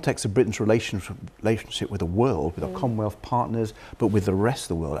the context of Britain's relationship with the world, with our Commonwealth partners, but with the rest of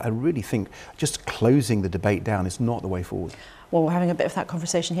the world, I really think just closing the debate down is not the way forward. Well, we're having a bit of that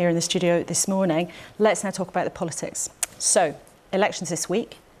conversation here in the studio this morning. Let's now talk about the politics. So, elections this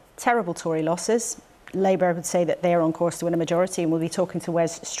week, terrible Tory losses. Labour would say that they're on course to win a majority, and we'll be talking to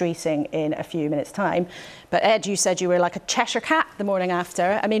Wes Streeting in a few minutes' time. But Ed, you said you were like a Cheshire cat the morning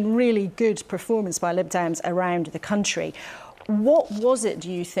after. I mean, really good performance by Lib Dems around the country. What was it, do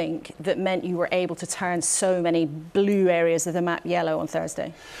you think, that meant you were able to turn so many blue areas of the map yellow on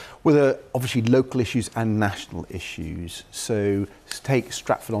Thursday? Well, there are obviously local issues and national issues. So take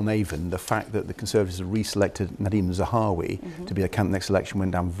Stratford-on-Avon, the fact that the Conservatives have reselected Nadhim Zahawi to be a candidate next election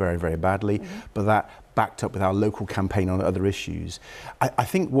went down very, very badly. But that backed up with our local campaign on other issues. I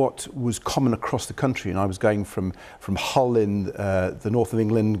think what was common across the country, and I was going from Hull in the north of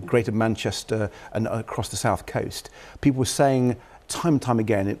England, Greater Manchester and across the south coast, people were saying time and time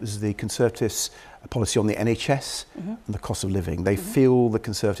again it was the Conservatives' policy on the NHS and the cost of living. They feel the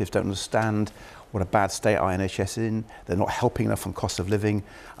Conservatives don't understand what a bad state our NHS is in, they're not helping enough on cost of living,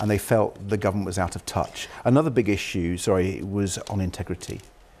 and they felt the government was out of touch. Another big issue, was on integrity.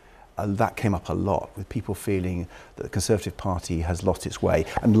 that came up a lot, with people feeling that the Conservative Party has lost its way,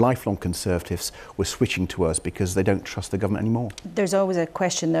 and lifelong Conservatives were switching to us because they don't trust the government anymore. There's always a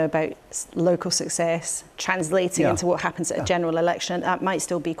question, though, about local success translating into what happens at a general election. That might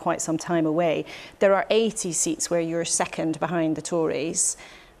still be quite some time away. There are 80 seats where you're second behind the Tories.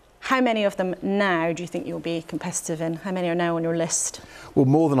 How many of them now do you think you'll be competitive in? How many are now on your list? Well,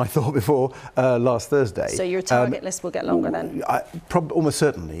 more than I thought before last Thursday. So your target list will get longer then? Almost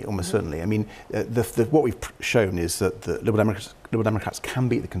certainly. I mean, what we've shown is that the Liberal Democrats can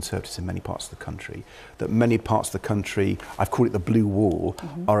beat the Conservatives in many parts of the country, that many parts of the country, I've called it the blue wall,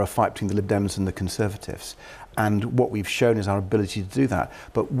 are a fight between the Lib Dems and the Conservatives. And what we've shown is our ability to do that.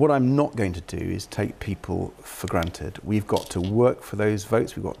 But what I'm not going to do is take people for granted. We've got to work for those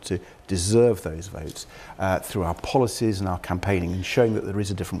votes. We've got to deserve those votes through our policies and our campaigning, and showing that there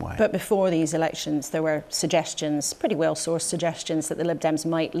is a different way. But before these elections, there were suggestions, pretty well-sourced suggestions, that the Lib Dems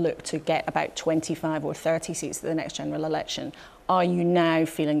might look to get about 25 or 30 seats at the next general election. Are you now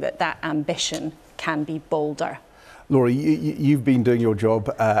feeling that that ambition can be bolder? Laura, you've been doing your job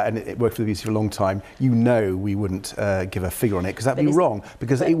and it worked for the BBC for a long time. You know we wouldn't give a figure on it, because that'd be wrong,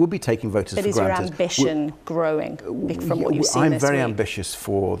 because it would be taking voters for granted. But is your ambition growing from what you've seen I'm this very week? ambitious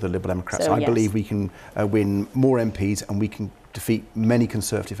for the Liberal Democrats. So, I believe we can win more MPs, and we can defeat many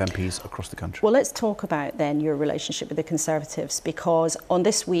Conservative MPs across the country. Well, let's talk about then your relationship with the Conservatives, because on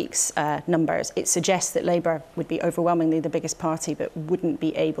this week's numbers, it suggests that Labour would be overwhelmingly the biggest party, but wouldn't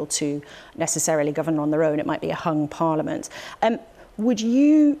be able to necessarily govern on their own. It might be a hung parliament.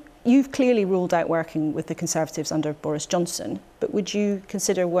 You've clearly ruled out working with the Conservatives under Boris Johnson, but would you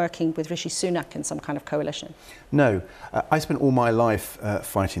consider working with Rishi Sunak in some kind of coalition? No. I spent all my life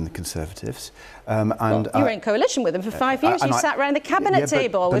fighting the Conservatives. You were in coalition with them for 5 years. You sat around the cabinet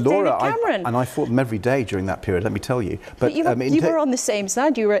table with Laura, David Cameron. And I fought them every day during that period, let me tell you. But you were on the same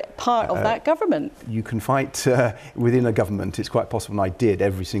side. You were part of that government. You can fight within a government. It's quite possible, and I did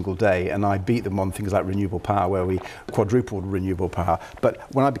every single day. And I beat them on things like renewable power, where we quadrupled renewable power. But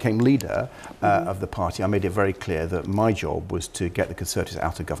when I became leader of the party, I made it very clear that my job was to get the Conservatives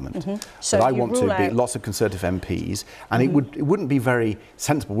out of government. So I want to beat lots of Conservative MPs, and it wouldn't be very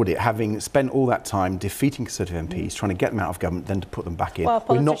sensible, would it, having spent all that time defeating Conservative MPs, trying to get them out of government, then to put them back in. Well,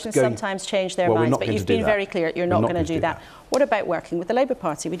 politicians sometimes change their minds, but you've been very clear you're not going to do that. What about working with the Labour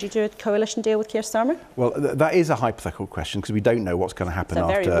Party? Would you do a coalition deal with Keir Starmer? Well, that is a hypothetical question, because we don't know what's going to happen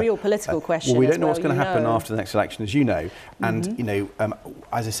after. It's a very real political question. Well, we don't know what's going to happen after the next election, as you know. And, you know,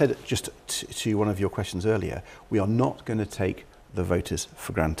 as I said just to one of your questions earlier, we are not going to take the voters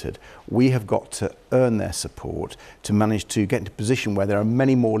for granted. We have got to earn their support to manage to get into a position where there are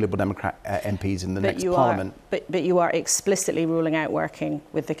many more Liberal Democrat MPs in the next Parliament. But you are explicitly ruling out working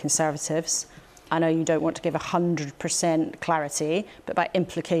with the Conservatives. I know you don't want to give 100% clarity, but by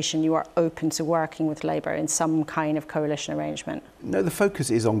implication you are open to working with Labour in some kind of coalition arrangement. No, the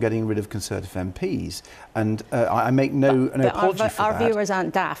focus is on getting rid of Conservative MPs, and I make no apology for that. Our viewers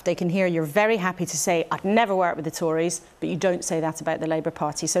aren't daft. They can hear you're very happy to say, I'd never work with the Tories, but you don't say that about the Labour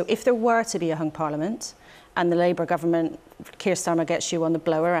Party. So if there were to be a hung Parliament, and the Labour government, Keir Starmer gets you on the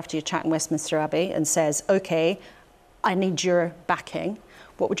blower after you chat in Westminster Abbey and says, OK, I need your backing,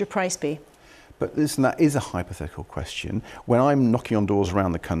 what would your price be? But listen, that is a hypothetical question. When I'm knocking on doors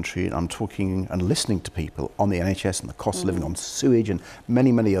around the country and I'm talking and listening to people on the NHS and the cost of living, on sewage and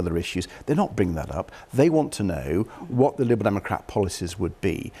many, many other issues, they're not bringing that up. They want to know what the Liberal Democrat policies would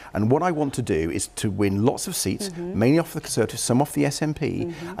be. And what I want to do is to win lots of seats, mainly off the Conservatives, some off the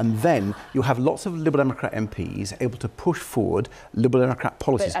SNP, and then you'll have lots of Liberal Democrat MPs able to push forward Liberal Democrat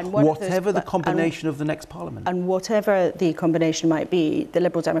policies, whatever the combination of the next Parliament. And whatever the combination might be, the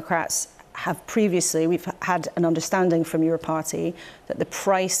Liberal Democrats have previously, we've had an understanding from your party that the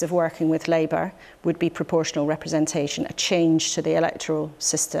price of working with Labour would be proportional representation, a change to the electoral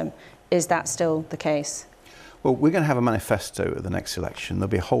system. Is that still the case? Well, we're going to have a manifesto at the next election. There'll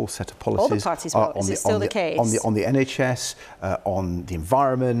be a whole set of policies. All the parties will. Is it still the case? On the NHS, on the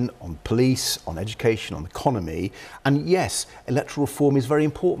environment, on police, on education, on the economy. And yes, electoral reform is very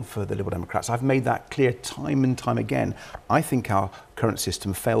important for the Liberal Democrats. I've made that clear time and time again. I think our current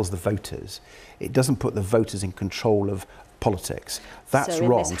system fails the voters. It doesn't put the voters in control of politics. That's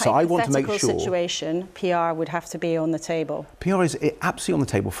wrong. So I want to make sure. So in this situation, PR would have to be on the table. PR is absolutely on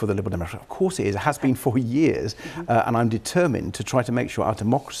the table for the Liberal Democrats. Of course it is. It has been for years. And I'm determined to try to make sure our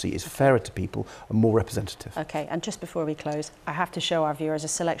democracy is fairer to people and more representative. OK, and just before we close, I have to show our viewers a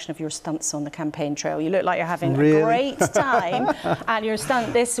selection of your stunts on the campaign trail. You look like you're having a great time. And your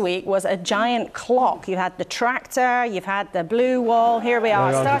stunt this week was a giant clock. You had the tractor, you've had the blue wall. Here we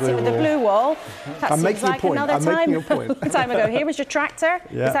are, starting with the blue wall. That seems like another time. I'm making a point. time ago. Here was your tractor.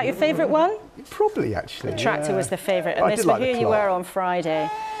 Yeah. Is that your favourite one? Probably, actually. The tractor was the favourite. And I this did was like the here you clock. were on Friday.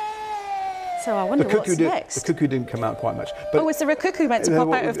 So I wonder what's next. The cuckoo didn't come out quite much. But was there a cuckoo meant to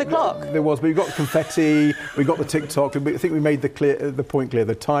pop out of the clock? There was, but we got the confetti, we got the TikTok. I think we made the point clear.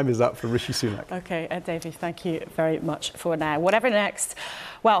 The time is up for Rishi Sunak. OK, Ed Davey, thank you very much for now. Whatever next,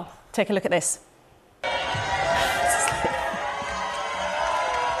 well, take a look at this.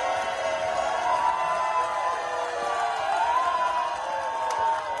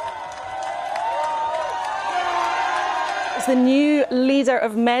 The new leader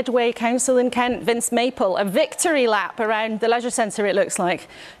of Medway Council in Kent, Vince Maple, a victory lap around the leisure centre, it looks like.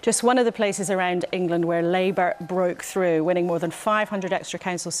 Just one of the places around England where Labour broke through, winning more than 500 extra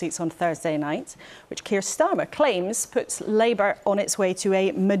council seats on Thursday night, which Keir Starmer claims puts Labour on its way to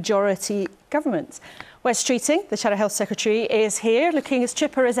a majority government. Wes Streeting, the Shadow Health Secretary, is here, looking as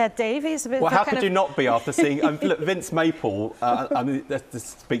chipper as Ed Davey. Well, how could you not be after seeing... look, Vince Maple, I mean, this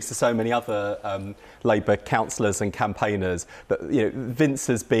speaks to so many other Labour councillors and campaigners, but, you know, Vince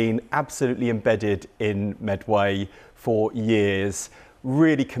has been absolutely embedded in Medway for years,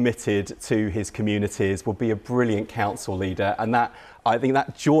 really committed to his communities, will be a brilliant council leader, and that, I think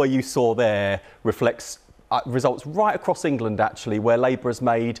that joy you saw there reflects results right across England, actually, where Labour has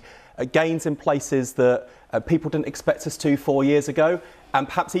made gains in places that people didn't expect us to 4 years ago, and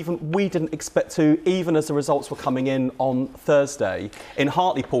perhaps even we didn't expect to, even as the results were coming in on Thursday. In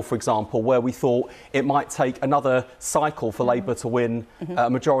Hartlepool, for example, where we thought it might take another cycle for Labour to win a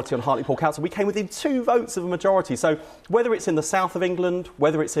majority on Hartlepool Council, we came within 2 votes of a majority. So whether it's in the south of England,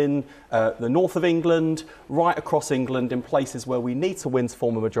 whether it's in the north of England, right across England, in places where we need to win to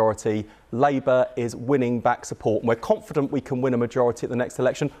form a majority, Labour is winning back support. And we're confident we can win a majority at the next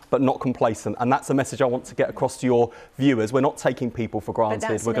election, but not complacent. And that's a message I want to get across to your viewers. We're not taking people for granted.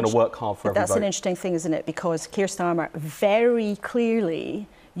 We're going to work hard for every vote. That's an interesting thing, isn't it? Because Keir Starmer very clearly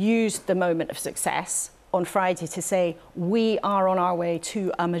used the moment of success on Friday to say, we are on our way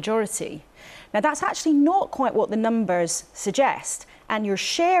to a majority. Now, that's actually not quite what the numbers suggest. And your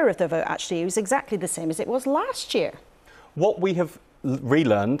share of the vote actually was exactly the same as it was last year. What we have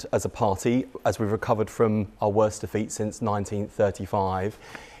relearned as a party, as we've recovered from our worst defeat since 1935,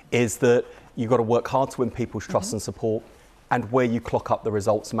 is that you've got to work hard to win people's trust and support, and where you clock up the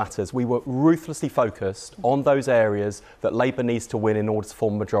results matters. We were ruthlessly focused on those areas that Labour needs to win in order to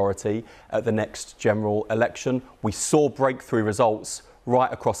form a majority at the next general election. We saw breakthrough results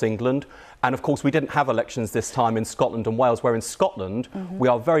right across England. And of course, we didn't have elections this time in Scotland and Wales, where in Scotland we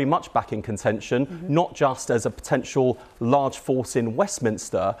are very much back in contention, not just as a potential large force in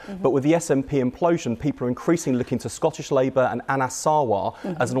Westminster, but with the SNP implosion, people are increasingly looking to Scottish Labour and Anas Sarwar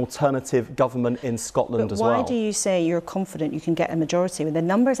as an alternative government in Scotland as well. Why do you say you're confident you can get a majority when the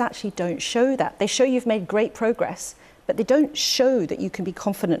numbers actually don't show that? They show you've made great progress, but they don't show that you can be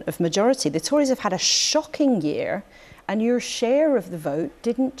confident of majority. The Tories have had a shocking year, and your share of the vote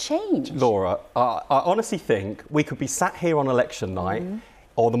didn't change. Laura, I honestly think we could be sat here on election night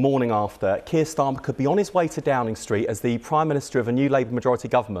or the morning after. Keir Starmer could be on his way to Downing Street as the Prime Minister of a new Labour majority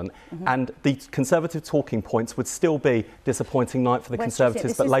government, and the Conservative talking points would still be disappointing night for the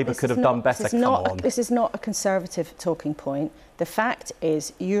Conservatives, but Labour could have done better. Come on. This is not a Conservative talking point. The fact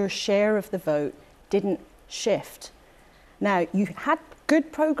is your share of the vote didn't shift. Now, you had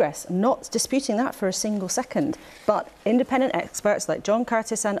good progress. I'm not disputing that for a single second. But independent experts like John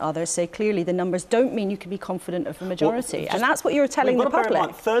Curtis and others say clearly the numbers don't mean you can be confident of a majority. And that's what you're telling the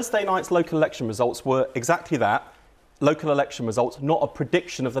public. Thursday night's local election results were exactly that. Local election results, not a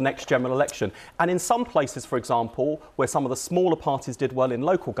prediction of the next general election. And in some places, for example, where some of the smaller parties did well in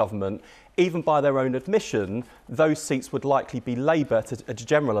local government, even by their own admission, those seats would likely be Labour to a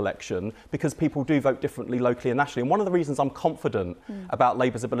general election, because people do vote differently locally and nationally. And one of the reasons I'm confident about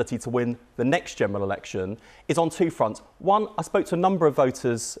Labour's ability to win the next general election is on 2 fronts. One, I spoke to a number of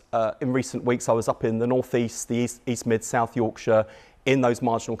voters in recent weeks. I was up in the North East, the East Mid, South Yorkshire, in those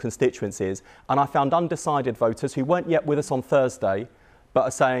marginal constituencies, and I found undecided voters who weren't yet with us on Thursday, but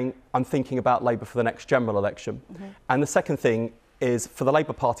are saying, I'm thinking about Labour for the next general election. And the second thing is, for the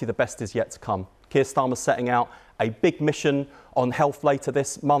Labour Party, the best is yet to come. Keir Starmer's setting out a big mission on health later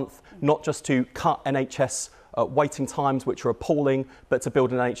this month, not just to cut NHS waiting times, which are appalling, but to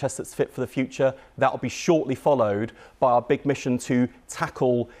build an NHS that's fit for the future. That will be shortly followed by our big mission to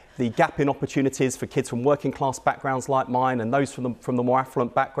tackle the gap in opportunities for kids from working class backgrounds like mine and those from the more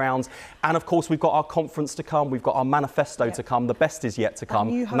affluent backgrounds. And of course, we've got our conference to come, we've got our manifesto to come, the best is yet to come,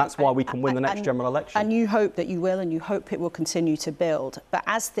 and that's why we can win the next general election. And you hope that you will, and you hope it will continue to build. But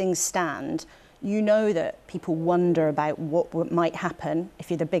as things stand, you know that people wonder about what might happen if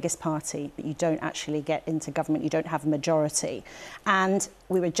you're the biggest party, but you don't actually get into government, you don't have a majority. And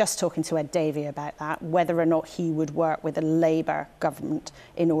we were just talking to Ed Davey about that, whether or not he would work with a Labour government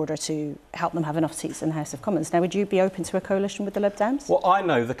in order to help them have enough seats in the House of Commons. Now, would you be open to a coalition with the Lib Dems? Well, I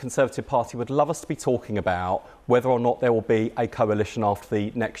know the Conservative Party would love us to be talking about whether or not there will be a coalition after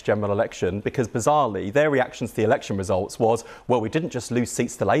the next general election, because bizarrely their reaction to the election results was, well, we didn't just lose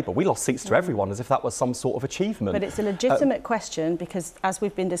seats to Labour, we lost seats to everyone, as if that was some sort of achievement. But it's a legitimate question, because as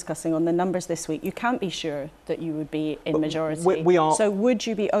we've been discussing on the numbers this week, you can't be sure that you would be in majority. So would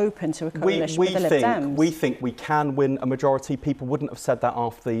you be open to a coalition with the Lib Dems? We think we can win a majority. People wouldn't have said that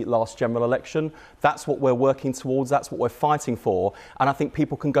after the last general election. That's what we're working towards, that's what we're fighting for, and I think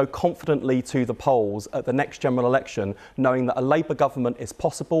people can go confidently to the polls at the next general election knowing that a Labour government is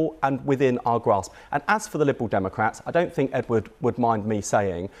possible and within our grasp. And as for the Liberal Democrats, I don't think Edward would mind me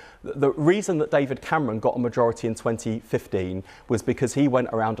saying the reason that David Cameron got a majority in 2015 was because he went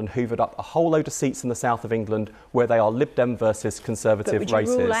around and hoovered up a whole load of seats in the south of England where they are Lib Dem versus Conservative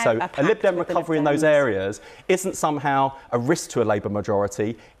races. So a Lib Dem recovery in those areas isn't somehow a risk to a Labour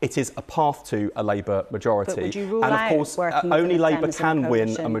majority, it is a path to a Labour majority. But would you rule and of course, only Labour can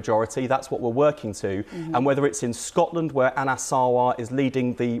win a majority, that's what we're working to. And whether it's in Scotland, where Anas Sarwar is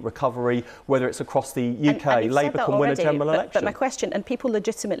leading the recovery, whether it's across the UK, and Labour can win a general election. But my question, and people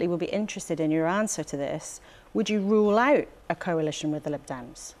legitimately will be interested in your answer to this, would you rule out a coalition with the Lib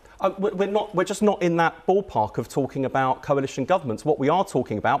Dems? We're just not in that ballpark of talking about coalition governments. What we are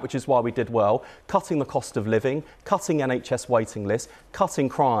talking about, which is why we did well, cutting the cost of living, cutting NHS waiting lists, cutting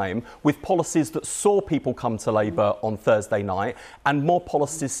crime, with policies that saw people come to Labour on Thursday night, and more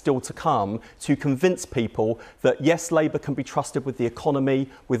policies still to come to convince people that, yes, Labour can be trusted with the economy,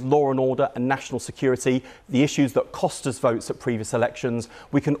 with law and order and national security, the issues that cost us votes at previous elections.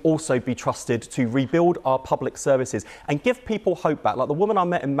 We can also be trusted to rebuild our public services and give people hope back. Like the woman I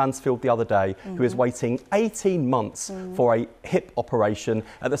met in Mansfield the other day, who is waiting 18 months for a hip operation.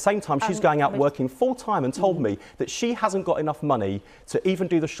 At the same time, she's going out working full-time and told me that she hasn't got enough money to even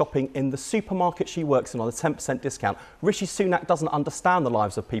do the shopping in the supermarket she works in on a 10% discount. Rishi Sunak doesn't understand the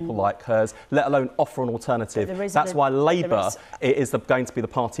lives of people like hers, let alone offer an alternative. That's why Labour is going to be the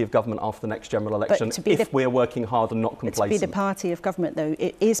party of government after the next general election, if we're working hard and not complacent. To be the party of government, though,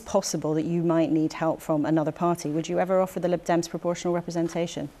 it is possible that you might need help from another party. Would you ever offer the Lib Dems proportional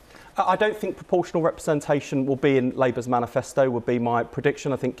representation? I don't think proportional representation will be in Labour's manifesto, would be my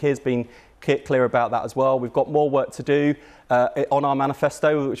prediction. I think Keir's been clear about that as well. We've got more work to do on our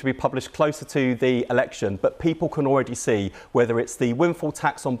manifesto, which will be published closer to the election, but people can already see whether it's the windfall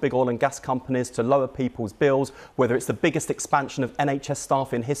tax on big oil and gas companies to lower people's bills, whether it's the biggest expansion of NHS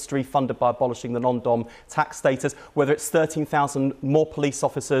staff in history funded by abolishing the non-dom tax status, whether it's 13,000 more police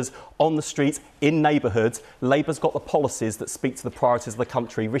officers on the streets in neighbourhoods. Labour's got the policies that speak to the priorities of the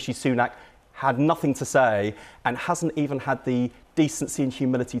country. Rishi Sunak had nothing to say and hasn't even had the decency and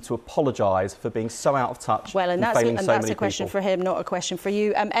humility to apologise for being so out of touch. Well, and that's a question people. for him, not a question for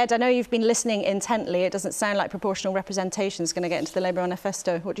you. Ed, I know you've been listening intently. It doesn't sound like proportional representation is going to get into the Labour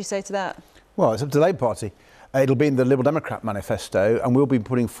manifesto. What do you say to that? Well, it's up to the Labour Party. It'll be in the Liberal Democrat manifesto, and we'll be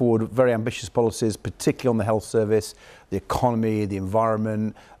putting forward very ambitious policies, particularly on the health service, the economy, the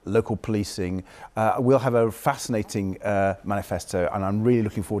environment, local policing. We'll have a fascinating manifesto, and I'm really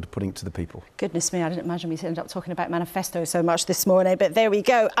looking forward to putting it to the people. Goodness me, I didn't imagine we'd end up talking about manifesto so much this morning, but there we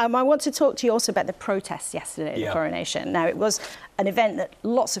go. I want to talk to you also about the protests yesterday at the Coronation. Now, it was an event that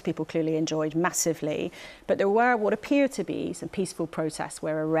lots of people clearly enjoyed massively, but there were what appeared to be some peaceful protests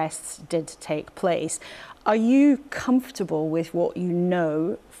where arrests did take place. Are you comfortable with what you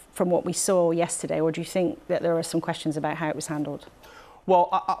know from what we saw yesterday, or do you think that there are some questions about how it was handled? Well,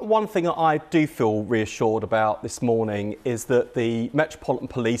 one thing that I do feel reassured about this morning is that the Metropolitan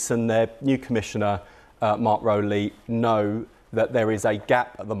Police and their new Commissioner, Mark Rowley, know that there is a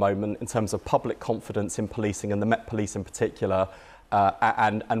gap at the moment in terms of public confidence in policing, and the Met Police in particular,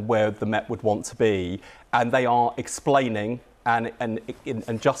 and where the Met would want to be. And they are explaining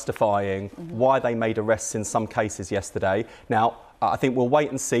and justifying why they made arrests in some cases yesterday. Now, I think we'll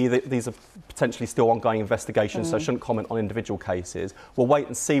wait and see. That these are potentially still ongoing investigations, so I shouldn't comment on individual cases. We'll wait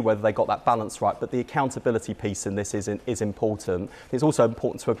and see whether they got that balance right. But the accountability piece in this is important. It's also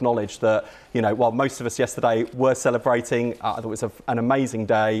important to acknowledge that, you know, while most of us yesterday were celebrating, it was an amazing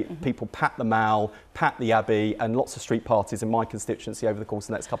day. People pat the Mall, pat the Abbey, and lots of street parties in my constituency over the course of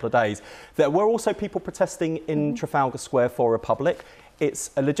the next couple of days. There were also people protesting in Trafalgar Square for a Republic.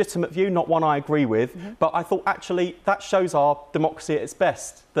 It's a legitimate view, not one I agree with, but I thought actually that shows our democracy at its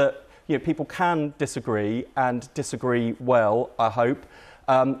best, that, you know, people can disagree and disagree well, I hope.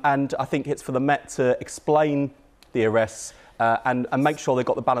 And I think it's for the Met to explain the arrests and make sure they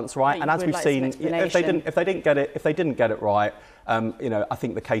got the balance right. And as we've seen, if they didn't get it right, I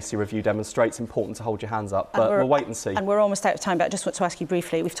think the Casey review demonstrates important to hold your hands up, but we'll wait and see. And we're almost out of time, but I just want to ask you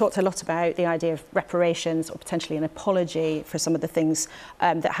briefly, we've talked a lot about the idea of reparations or potentially an apology for some of the things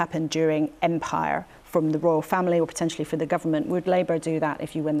that happened during Empire from the royal family or potentially for the government. Would Labour do that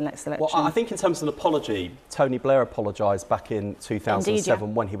if you win the next election? Well, I think in terms of an apology, Tony Blair apologised back in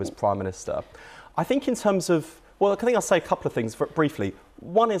 2007 when he was Prime Minister. I think in terms of, well, I think I'll say a couple of things briefly.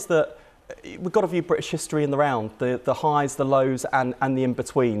 One is that we've got to view British history in the round, the highs, the lows and the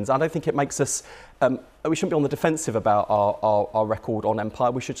in-betweens. I don't think it makes us, we shouldn't be on the defensive about our record on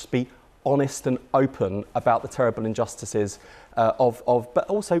Empire. We should just be honest and open about the terrible injustices but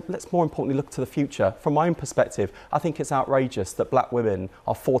also let's more importantly look to the future. From my own perspective, I think it's outrageous that black women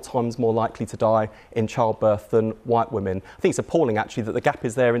are 4 times more likely to die in childbirth than white women. I think it's appalling actually that the gap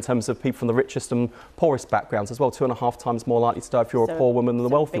is there in terms of people from the richest and poorest backgrounds as well, 2.5 times more likely to die if you're a poor woman than a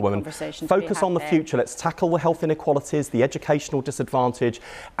wealthy woman. Focus on the future. Let's tackle the health inequalities, the educational disadvantage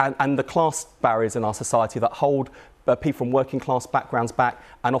and the class barriers in our society that hold people from working class backgrounds back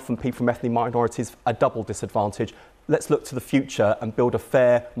and often people from ethnic minorities a double disadvantage. Let's look to the future and build a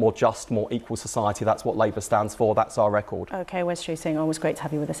fair, more just, more equal society. That's what Labour stands for. That's our record. OK, Wes Streeting, always great to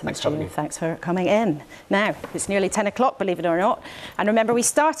have you with us in the studio. studio. Thanks for coming in. Now, it's nearly 10 o'clock, believe it or not. And remember, we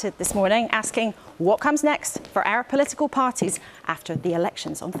started this morning asking what comes next for our political parties after the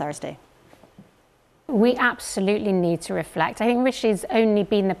elections on Thursday. We absolutely need to reflect. I think Rishi's only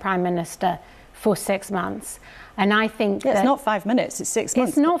been the Prime Minister for 6 months. And I think it's not 5 minutes, it's 6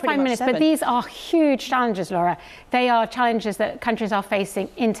 months. It's not 5 minutes, but these are huge challenges, Laura. They are challenges that countries are facing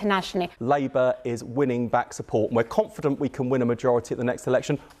internationally. Labour is winning back support. We're confident we can win a majority at the next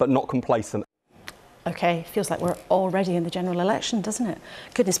election, but not complacent. OK, feels like we're already in the general election, doesn't it?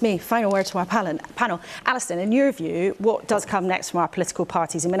 Goodness me, final word to our panel. Alison, in your view, what does come next from our political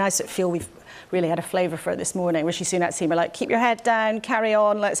parties? I mean, I feel we've really had a flavour for it this morning. Rishi Sunak seemed like, keep your head down, carry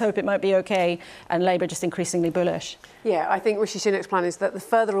on, let's hope it might be OK, and Labour just increasingly bullish. Yeah, I think Rishi Sunak's plan is that the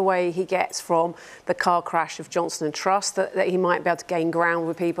further away he gets from the car crash of Johnson and Truss, that he might be able to gain ground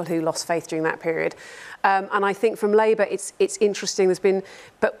with people who lost faith during that period. And I think from Labour, it's interesting.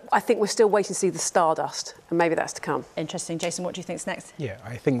 But I think we're still waiting to see the stardust, and maybe that's to come. Interesting. Jason, what do you think's next? Yeah,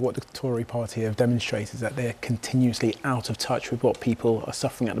 I think what the Tory party have demonstrated is that they're continuously out of touch with what people are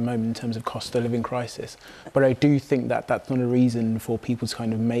suffering at the moment in terms of cost of living crisis. But I do think that that's not a reason for people to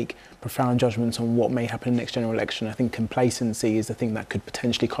kind of make profound judgments on what may happen in the next general election. I think complacency is the thing that could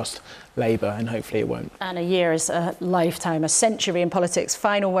potentially cost Labour, and hopefully it won't. And a year is a lifetime, a century in politics.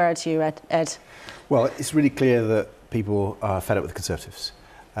 Final word to you, Ed. Well, it's really clear that people are fed up with the Conservatives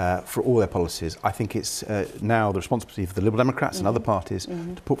for all their policies. I think it's now the responsibility for the Liberal Democrats and other parties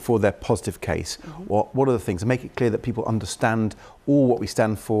to put forward their positive case. What are the things? And make it clear that people understand all what we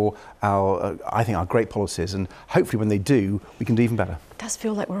stand for, I think our great policies, and hopefully when they do, we can do even better. It does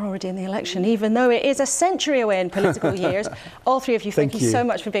feel like we're already in the election, even though it is a century away in political years. All three of you, thank you so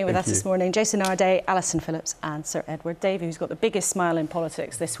much for being with us this morning. Jason Arday, Alison Phillips and Sir Ed Davey, who's got the biggest smile in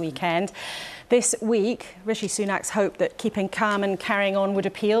politics this weekend. This week, Rishi Sunak's hope that keeping calm and carrying on would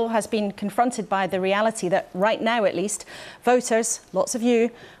appeal has been confronted by the reality that right now, at least, voters, lots of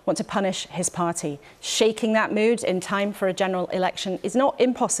you, want to punish his party. Shaking that mood in time for a general election is not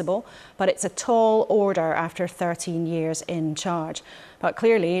impossible, but it's a tall order after 13 years in charge. But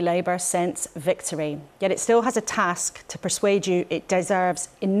clearly, Labour scents victory. Yet it still has a task to persuade you it deserves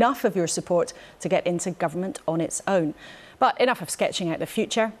enough of your support to get into government on its own. But enough of sketching out the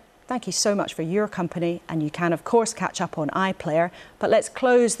future. Thank you so much for your company, and you can, of course, catch up on iPlayer. But let's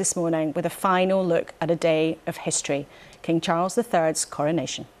close this morning with a final look at a day of history, King Charles III's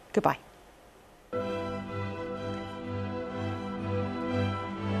coronation. Goodbye.